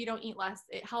 And even if you don't eat less,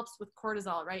 it helps with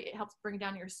cortisol, right? It helps bring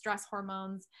down your stress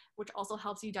hormones, which also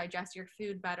helps you digest your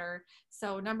food better.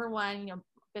 So number 1,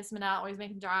 bisphenol, always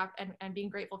making drop, and being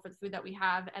grateful for the food that we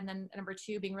have. And then number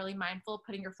 2, being really mindful,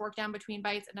 putting your fork down between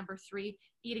bites. And number 3,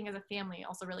 eating as a family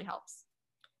also really helps.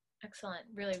 Excellent.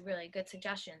 Really, really good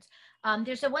suggestions.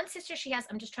 There's a one sister she has,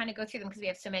 I'm just trying to go through them because we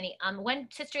have so many. One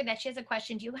sister that she has a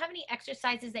question, do you have any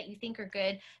exercises that you think are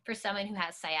good for someone who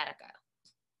has sciatica?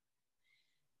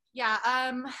 Yeah,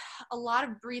 a lot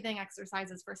of breathing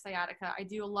exercises for sciatica.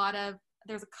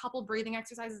 There's a couple breathing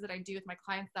exercises that I do with my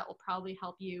clients that will probably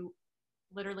help you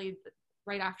literally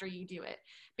right after you do it.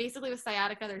 Basically with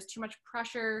sciatica, there's too much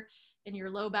pressure in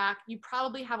your low back. You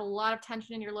probably have a lot of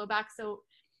tension in your low back. So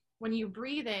when you're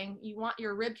breathing, you want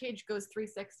your rib cage goes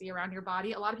 360 around your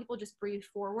body. A lot of people just breathe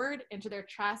forward into their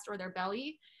chest or their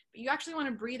belly, but you actually want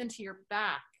to breathe into your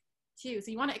back too.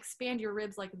 So you want to expand your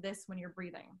ribs like this when you're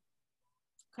breathing.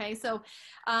 Okay, so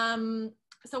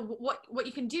what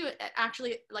you can do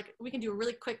actually, like we can do a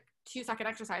really quick 2-second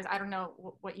exercise. I don't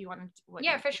know what you want to.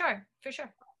 Yeah, for sure.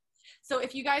 So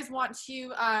if you guys want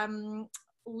to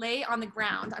lay on the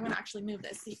ground, I'm gonna actually move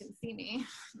this so you can see me.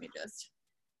 Let me just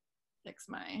fix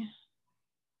my.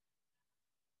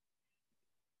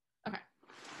 Okay.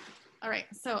 All right.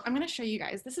 So I'm gonna show you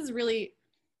guys. This is really,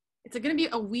 it's gonna be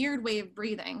a weird way of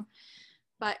breathing,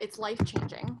 but it's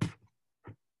life-changing.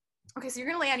 Okay, so you're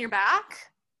gonna lay on your back.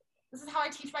 This is how I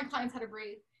teach my clients how to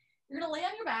breathe. You're gonna lay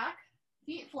on your back,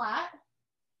 feet flat,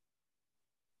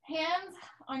 hands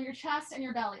on your chest and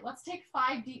your belly. Let's take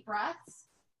 5 deep breaths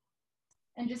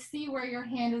and just see where your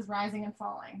hand is rising and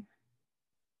falling.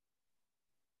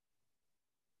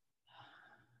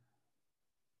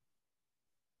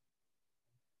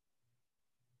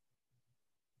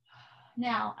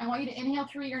 Now, I want you to inhale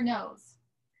through your nose.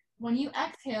 When you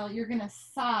exhale, you're gonna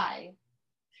sigh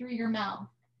through your mouth.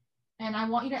 And I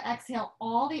want you to exhale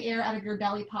all the air out of your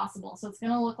belly possible. So it's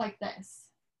gonna look like this.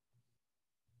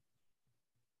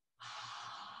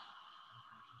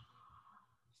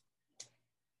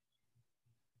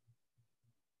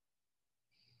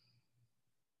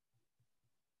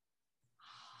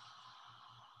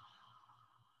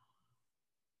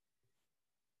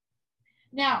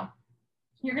 Now,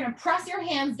 you're gonna press your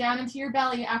hands down into your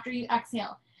belly after you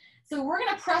exhale. So we're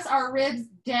gonna press our ribs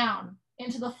down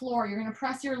into the floor. You're gonna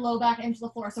press your low back into the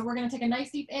floor. So we're gonna take a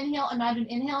nice deep inhale. Imagine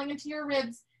inhaling into your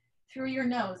ribs through your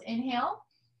nose. Inhale.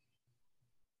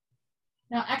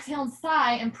 Now exhale and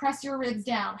sigh and press your ribs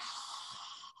down.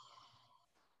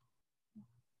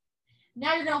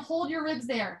 Now you're gonna hold your ribs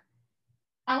there.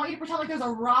 I want you to pretend like there's a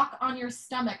rock on your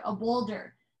stomach, a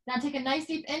boulder. Now take a nice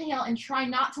deep inhale and try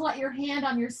not to let your hand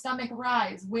on your stomach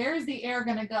rise. Where is the air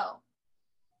gonna go?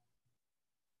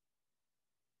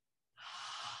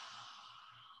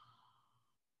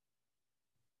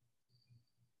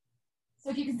 So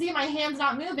if you can see my hand's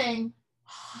not moving,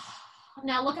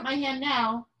 now look at my hand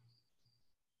now.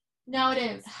 Now it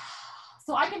is.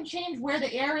 So I can change where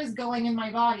the air is going in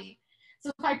my body. So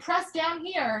if I press down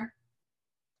here,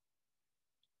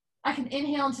 I can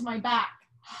inhale into my back.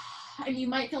 And you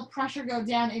might feel pressure go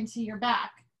down into your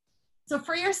back. So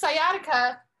for your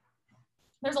sciatica,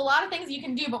 there's a lot of things you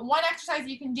can do, but one exercise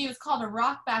you can do is called a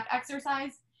rock back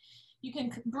exercise. You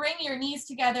can bring your knees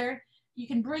together. You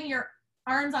can bring your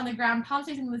arms on the ground, palms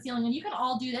facing the ceiling, and you can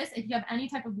all do this if you have any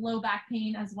type of low back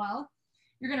pain as well.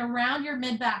 You're gonna round your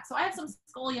mid back. So I have some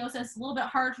scoliosis, a little bit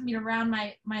hard for me to round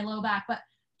my low back, but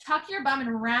tuck your bum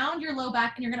and round your low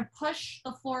back, and you're gonna push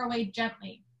the floor away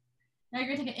gently. Now you're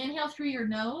gonna take an inhale through your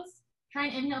nose. Try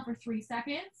and inhale for 3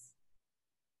 seconds.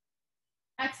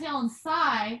 Exhale and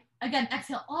sigh. Again,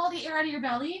 exhale all the air out of your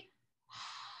belly.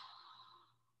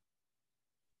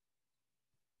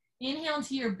 Inhale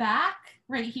into your back,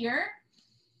 right here.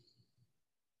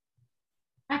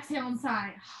 Exhale and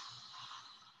sigh.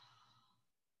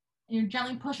 And you're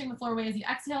gently pushing the floor away as you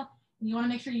exhale. And you want to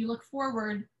make sure you look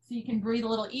forward so you can breathe a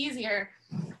little easier.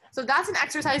 So that's an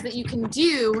exercise that you can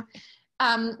do.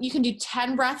 You can do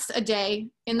 10 breaths a day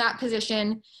in that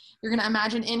position. You're going to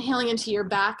imagine inhaling into your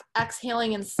back,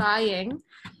 exhaling and sighing.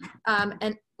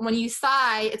 And when you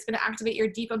sigh, it's going to activate your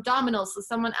deep abdominals. So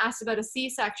someone asked about a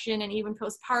C-section and even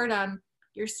postpartum,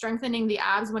 you're strengthening the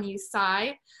abs when you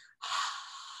sigh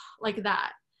like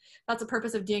that. That's the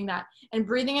purpose of doing that. And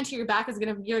breathing into your back is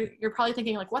going to, you're probably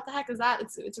thinking like, what the heck is that?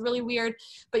 It's really weird,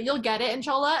 but you'll get it,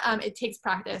 inshallah. It takes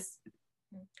practice.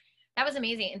 That was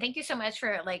amazing. And thank you so much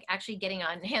for like actually getting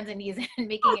on hands and knees and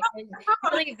making it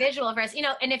really visual for us. You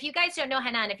know, and if you guys don't know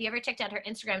Hanan, if you ever checked out her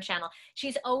Instagram channel,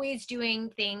 she's always doing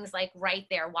things like right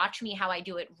there. Watch me how I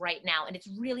do it right now. And it's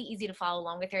really easy to follow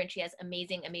along with her. And she has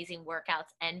amazing, amazing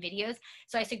workouts and videos.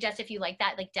 So I suggest if you like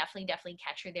that, like definitely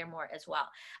catch her there more as well.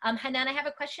 Hanan, I have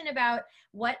a question about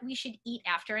what we should eat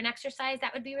after an exercise.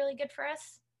 That would be really good for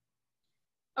us.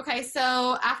 Okay,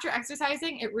 so after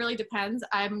exercising, it really depends.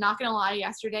 I'm not gonna lie,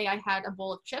 yesterday I had a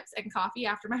bowl of chips and coffee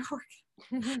after my work.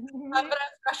 But I was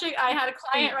rushing. I had a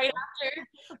client right after.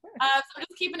 So I'm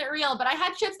just keeping it real. But I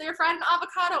had chips. They were fried in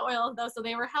avocado oil, though, so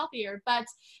they were healthier. But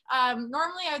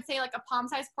normally I would say like a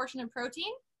palm-sized portion of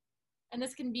protein. And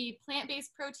this can be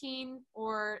plant-based protein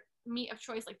or meat of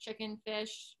choice like chicken,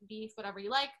 fish, beef, whatever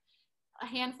you like. A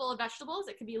handful of vegetables.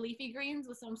 It could be leafy greens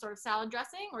with some sort of salad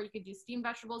dressing, or you could do steamed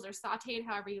vegetables or sauteed,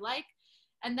 however you like.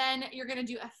 And then you're going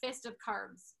to do a fist of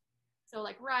carbs. So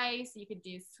like rice, you could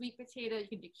do sweet potato, you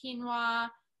could do quinoa,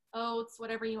 oats,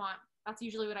 whatever you want. That's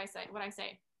usually what I say.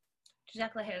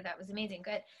 Exactly. That was amazing.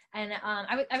 Good. And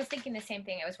I was thinking the same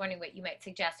thing. I was wondering what you might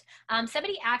suggest.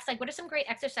 Somebody asked, like, what are some great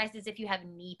exercises if you have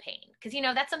knee pain? Because,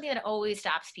 that's something that always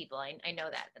stops people. I know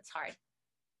that. That's hard.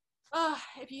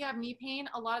 If you have knee pain,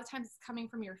 a lot of times it's coming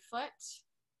from your foot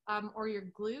or your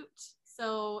glute.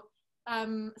 So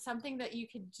something that you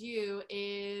could do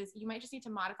is you might just need to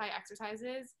modify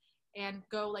exercises and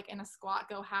go like in a squat,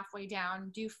 go halfway down,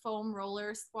 do foam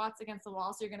roller squats against the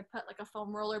wall. So you're going to put like a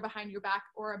foam roller behind your back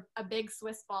or a big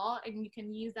Swiss ball, and you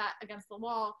can use that against the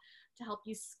wall to help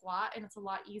you squat, and it's a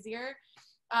lot easier.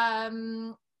 I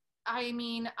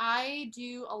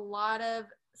do a lot of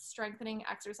strengthening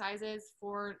exercises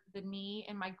for the knee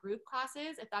in my group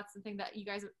classes. If that's something that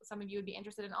some of you would be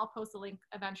interested in, I'll post a link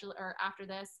eventually or after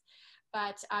this.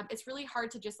 But it's really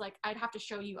hard to just I'd have to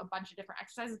show you a bunch of different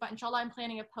exercises, but inshallah, I'm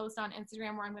planning a post on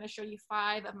Instagram where I'm going to show you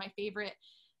 5 of my favorite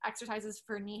exercises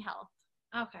for knee health.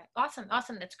 Okay. Awesome.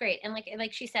 That's great. And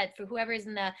like she said, for whoever is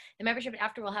in the membership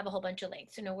after, we'll have a whole bunch of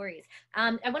links. So no worries.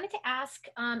 I wanted to ask,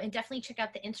 and definitely check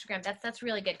out the Instagram. That's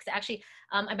really good. Cause actually,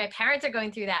 my parents are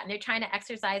going through that and they're trying to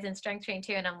exercise and strength train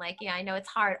too. And I'm like, yeah, I know it's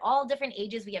hard. All different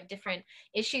ages, we have different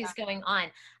issues going on.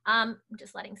 I'm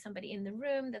just letting somebody in the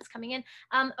room that's coming in.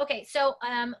 Okay. So,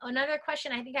 another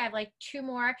question, I think I have like 2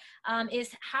 more,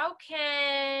 is how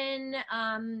can,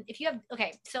 if you have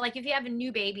a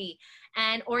new baby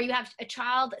or you have a child,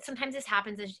 sometimes this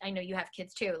happens, as I know you have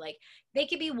kids too, like they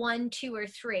could be 1, 2, or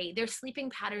 3, their sleeping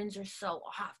patterns are so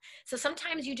off. So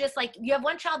sometimes you just you have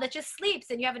one child that just sleeps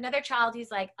and you have another child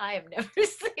who's like, I am never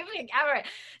sleeping ever.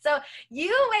 So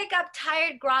you wake up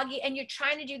tired, groggy, and you're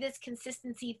trying to do this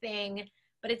consistency thing,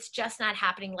 but it's just not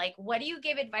happening. Like, what do you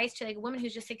give advice to a woman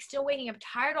who's just still waking up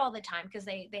tired all the time because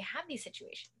they have these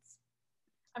situations?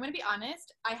 I'm going to be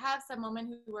honest. I have some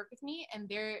women who work with me and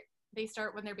they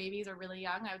start when their babies are really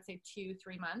young. I would say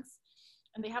 2-3 months,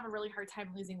 and they have a really hard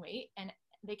time losing weight, and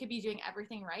they could be doing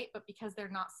everything right, but because they're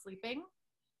not sleeping,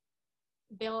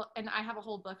 and I have a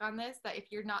whole book on this, that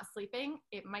if you're not sleeping,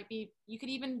 you could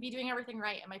even be doing everything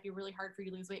right. It might be really hard for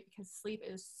you to lose weight because sleep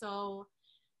is so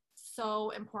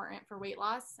important for weight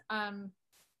loss. And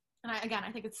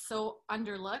I think it's so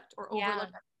underlooked or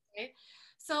overlooked. Yeah.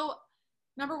 So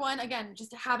number 1, again,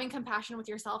 just having compassion with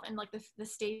yourself and the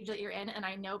stage that you're in. And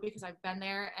I know because I've been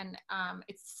there, and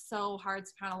it's so hard,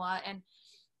 subhanAllah. And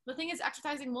the thing is,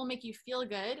 exercising will make you feel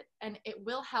good and it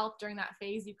will help during that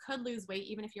phase. You could lose weight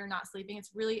even if you're not sleeping.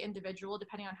 It's really individual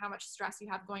depending on how much stress you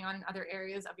have going on in other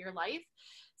areas of your life.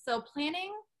 So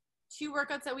planning 2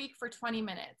 workouts a week for 20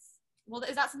 minutes. Well,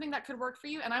 is that something that could work for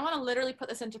you? And I want to literally put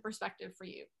this into perspective for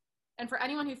you. And for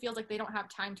anyone who feels like they don't have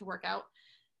time to work out,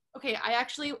 okay,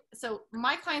 so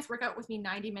my clients work out with me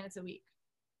 90 minutes a week.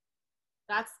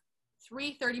 That's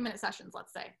 3 30-minute sessions,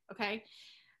 let's say, okay?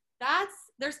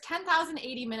 There's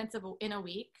 10,080 minutes in a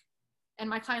week, and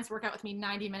my clients work out with me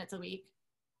 90 minutes a week.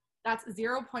 That's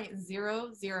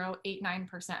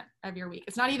 0.0089% of your week.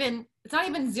 It's not even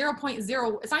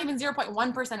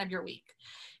 0.1% of your week.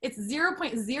 It's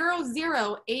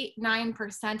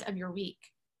 0.0089% of your week.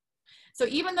 So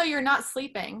even though you're not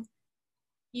sleeping,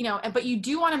 but you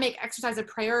do want to make exercise a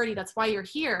priority, that's why you're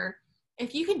here.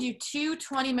 If you can do 2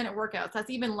 20-minute workouts, that's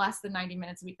even less than 90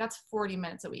 minutes a week. That's 40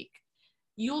 minutes a week.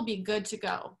 You'll be good to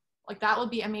go. That will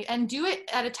be amazing. And do it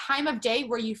at a time of day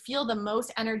where you feel the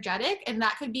most energetic. And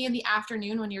that could be in the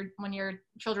afternoon when your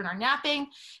children are napping.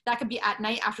 That could be at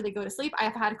night after they go to sleep. I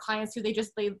have had clients who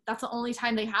that's the only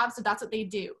time they have. So that's what they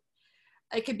do.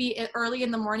 It could be early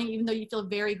in the morning, even though you feel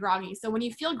very groggy. So when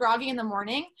you feel groggy in the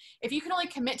morning, if you can only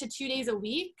commit to 2 days a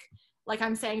week, like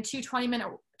I'm saying, 2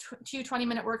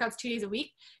 20-minute workouts 2 days a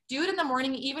week, do it in the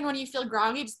morning. Even when you feel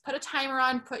groggy, just put a timer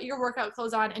on, put your workout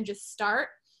clothes on, and just start.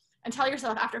 And tell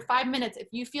yourself after 5 minutes, if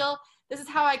you feel, this is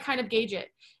how I kind of gauge it.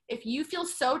 If you feel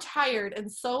so tired and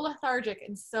so lethargic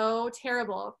and so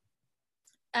terrible,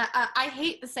 I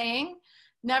hate the saying,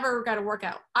 never regret a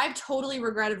workout. I've totally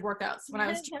regretted workouts when I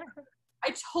was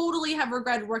I totally have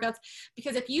regretted workouts,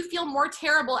 because if you feel more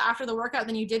terrible after the workout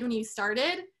than you did when you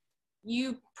started,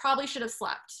 you probably should have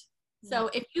slept. So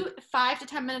if you 5 to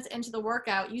 10 minutes into the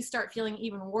workout, you start feeling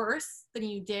even worse than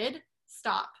you did,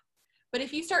 stop. But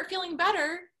if you start feeling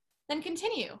better, then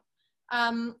continue.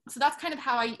 So that's kind of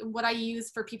what I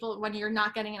use for people when you're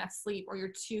not getting enough sleep or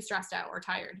you're too stressed out or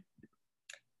tired.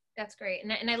 That's great.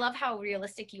 And I love how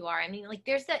realistic you are. I mean, like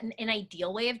there's an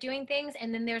ideal way of doing things.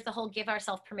 And then there's the whole give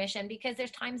ourselves permission, because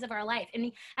there's times of our life. I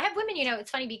mean, I have women,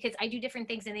 it's funny because I do different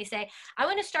things and they say, I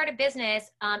want to start a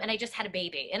business. And I just had a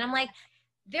baby. And I'm like,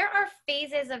 there are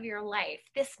phases of your life.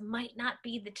 This might not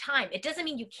be the time. It doesn't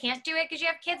mean you can't do it because you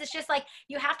have kids. It's just like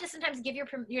you have to sometimes give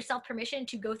yourself permission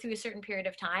to go through a certain period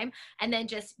of time and then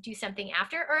just do something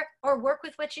after, or work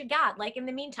with what you got. Like in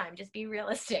the meantime, just be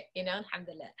realistic,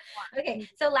 alhamdulillah. Okay.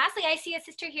 So lastly, I see a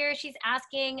sister here. She's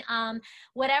asking,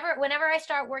 whenever I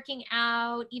start working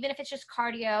out, even if it's just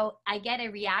cardio, I get a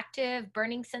reactive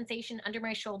burning sensation under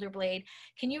my shoulder blade.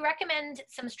 Can you recommend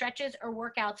some stretches or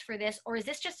workouts for this? Or is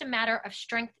this just a matter of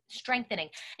strengthening?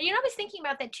 And I was thinking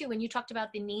about that too when you talked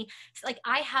about the knee. It's like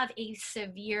I have a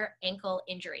severe ankle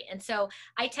injury, and so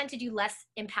I tend to do less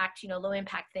impact, low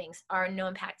impact things, or no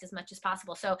impact as much as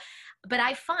possible. So, but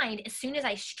I find as soon as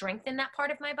I strengthen that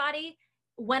part of my body,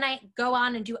 when I go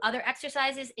on and do other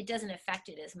exercises, it doesn't affect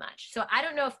it as much. So I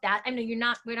don't know if that, I know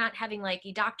we're not having like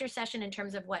a doctor session in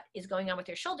terms of what is going on with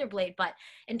your shoulder blade, but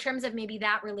in terms of maybe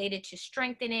that related to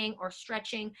strengthening or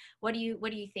stretching, what are you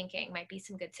thinking might be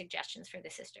some good suggestions for the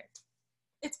sister?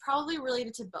 It's probably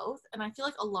related to both. And I feel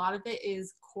like a lot of it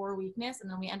is core weakness,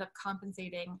 and then we end up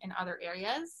compensating in other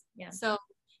areas. Yeah. So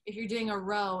if you're doing a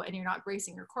row and you're not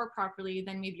bracing your core properly,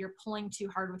 then maybe you're pulling too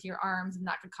hard with your arms, and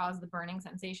that could cause the burning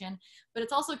sensation. But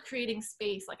it's also creating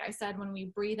space. Like I said, when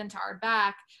we breathe into our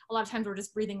back, a lot of times we're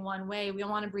just breathing one way. We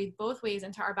want to breathe both ways,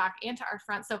 into our back and to our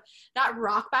front. So that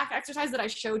rock back exercise that I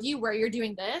showed you where you're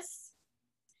doing this,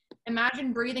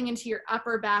 imagine breathing into your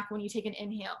upper back when you take an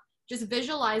inhale. Just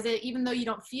visualize it, even though you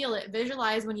don't feel it.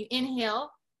 Visualize when you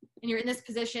inhale and you're in this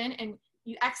position, and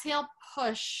you exhale,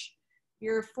 push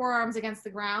your forearms against the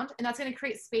ground, and that's going to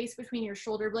create space between your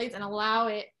shoulder blades and allow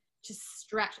it to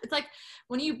stretch. It's like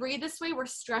when you breathe this way, we're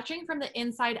stretching from the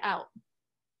inside out.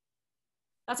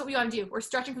 That's what we want to do. We're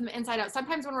stretching from the inside out.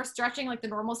 Sometimes when we're stretching like the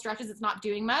normal stretches, it's not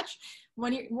doing much.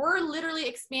 We're literally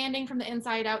expanding from the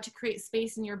inside out to create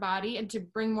space in your body and to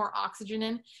bring more oxygen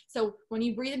in. So when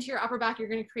you breathe into your upper back, you're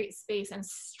going to create space and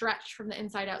stretch from the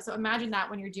inside out. So imagine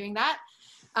that when you're doing that.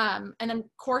 And then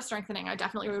core strengthening, I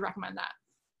definitely would recommend that.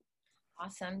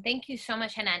 Awesome. Thank you so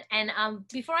much, Hanan. And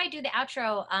before I do the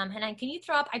outro, Hanan, can you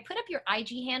throw up, I put up your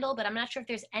IG handle, but I'm not sure if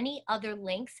there's any other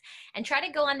links, and try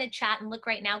to go on the chat and look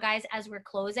right now, guys, as we're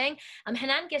closing.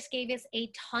 Hanan just gave us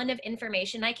a ton of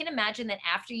information. I can imagine that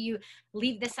after you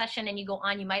leave this session and you go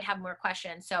on, you might have more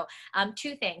questions. So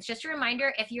two things, just a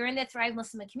reminder, if you're in the Thrive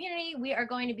Muslim community, we are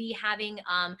going to be having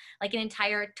like an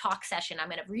entire talk session. I'm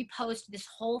going to repost this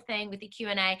whole thing with the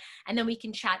Q&A, and then we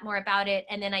can chat more about it.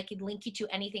 And then I could link you to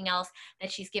anything else that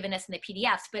she's given us in the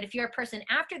PDFs. But if you're a person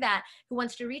after that who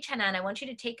wants to reach Hanan, I want you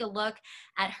to take a look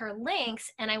at her links,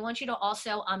 and I want you to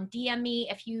also DM me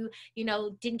if you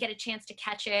didn't get a chance to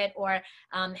catch it. Or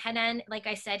Hanan, like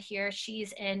I said here,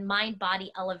 she's in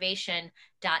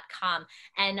mindbodyelevation.com,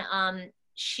 and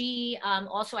she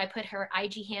also, I put her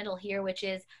IG handle here, which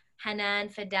is Hanan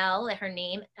Fadel, her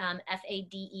name,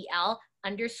 Fadel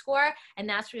 _, and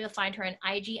that's where you'll find her on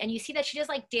IG. And you see that she does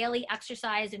like daily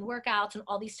exercise and workouts and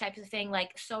all these types of things,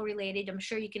 like so related. I'm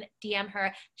sure you can DM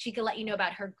her. She can let you know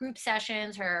about her group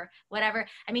sessions, her whatever.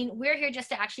 I mean, we're here just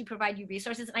to actually provide you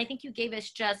resources. And I think you gave us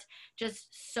just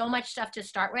so much stuff to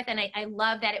start with. And I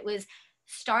love that it was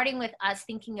starting with us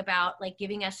thinking about like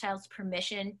giving ourselves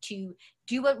permission to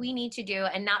do what we need to do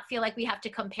and not feel like we have to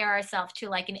compare ourselves to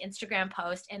like an Instagram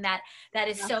post. And that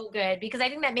is so good, because I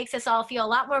think that makes us all feel a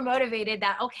lot more motivated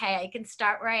that, okay, I can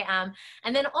start where I am.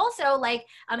 And then also like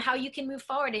how you can move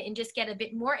forward and just get a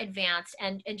bit more advanced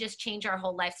and just change our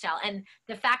whole lifestyle. And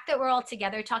the fact that we're all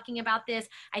together talking about this,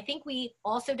 I think we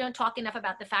also don't talk enough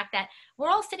about the fact that we're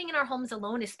all sitting in our homes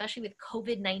alone, especially with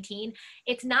COVID-19.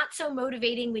 It's not so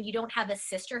motivating when you don't have a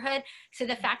sisterhood. So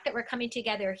the fact that we're coming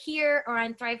together here or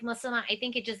on Thrive Muslim, I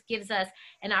think it just gives us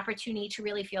an opportunity to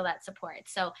really feel that support.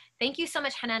 So thank you so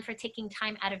much, Hanan, for taking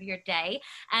time out of your day.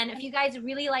 And if you guys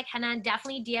really like Hanan,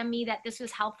 definitely DM me that this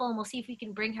was helpful, and we'll see if we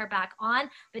can bring her back on.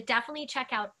 But definitely check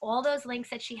out all those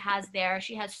links that she has there.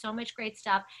 She has so much great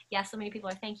stuff. Yes, so many people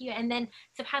are thank you. And then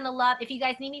subhanAllah, if you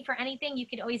guys need me for anything, you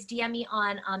can always DM me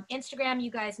on Instagram.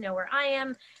 You guys know where I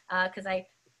am, because I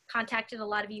contacted a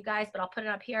lot of you guys, but I'll put it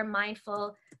up here,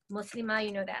 Mindful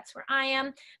Muslima, that's where I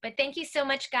am. But thank you so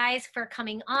much, guys, for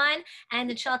coming on,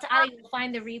 and inshallah ta'ala, you'll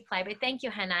find the replay. But thank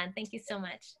you, Hanan. Thank you so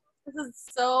much. This is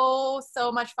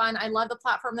so much fun. I love the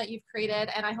platform that you've created,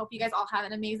 and I hope you guys all have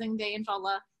an amazing day,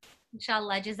 inshallah.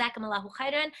 Inshallah. Jazakum Allahu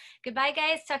khairan. Goodbye,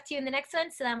 guys. Talk to you in the next one.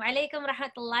 Assalamu alaikum wa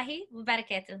rahmatullahi wa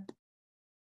barakatuh.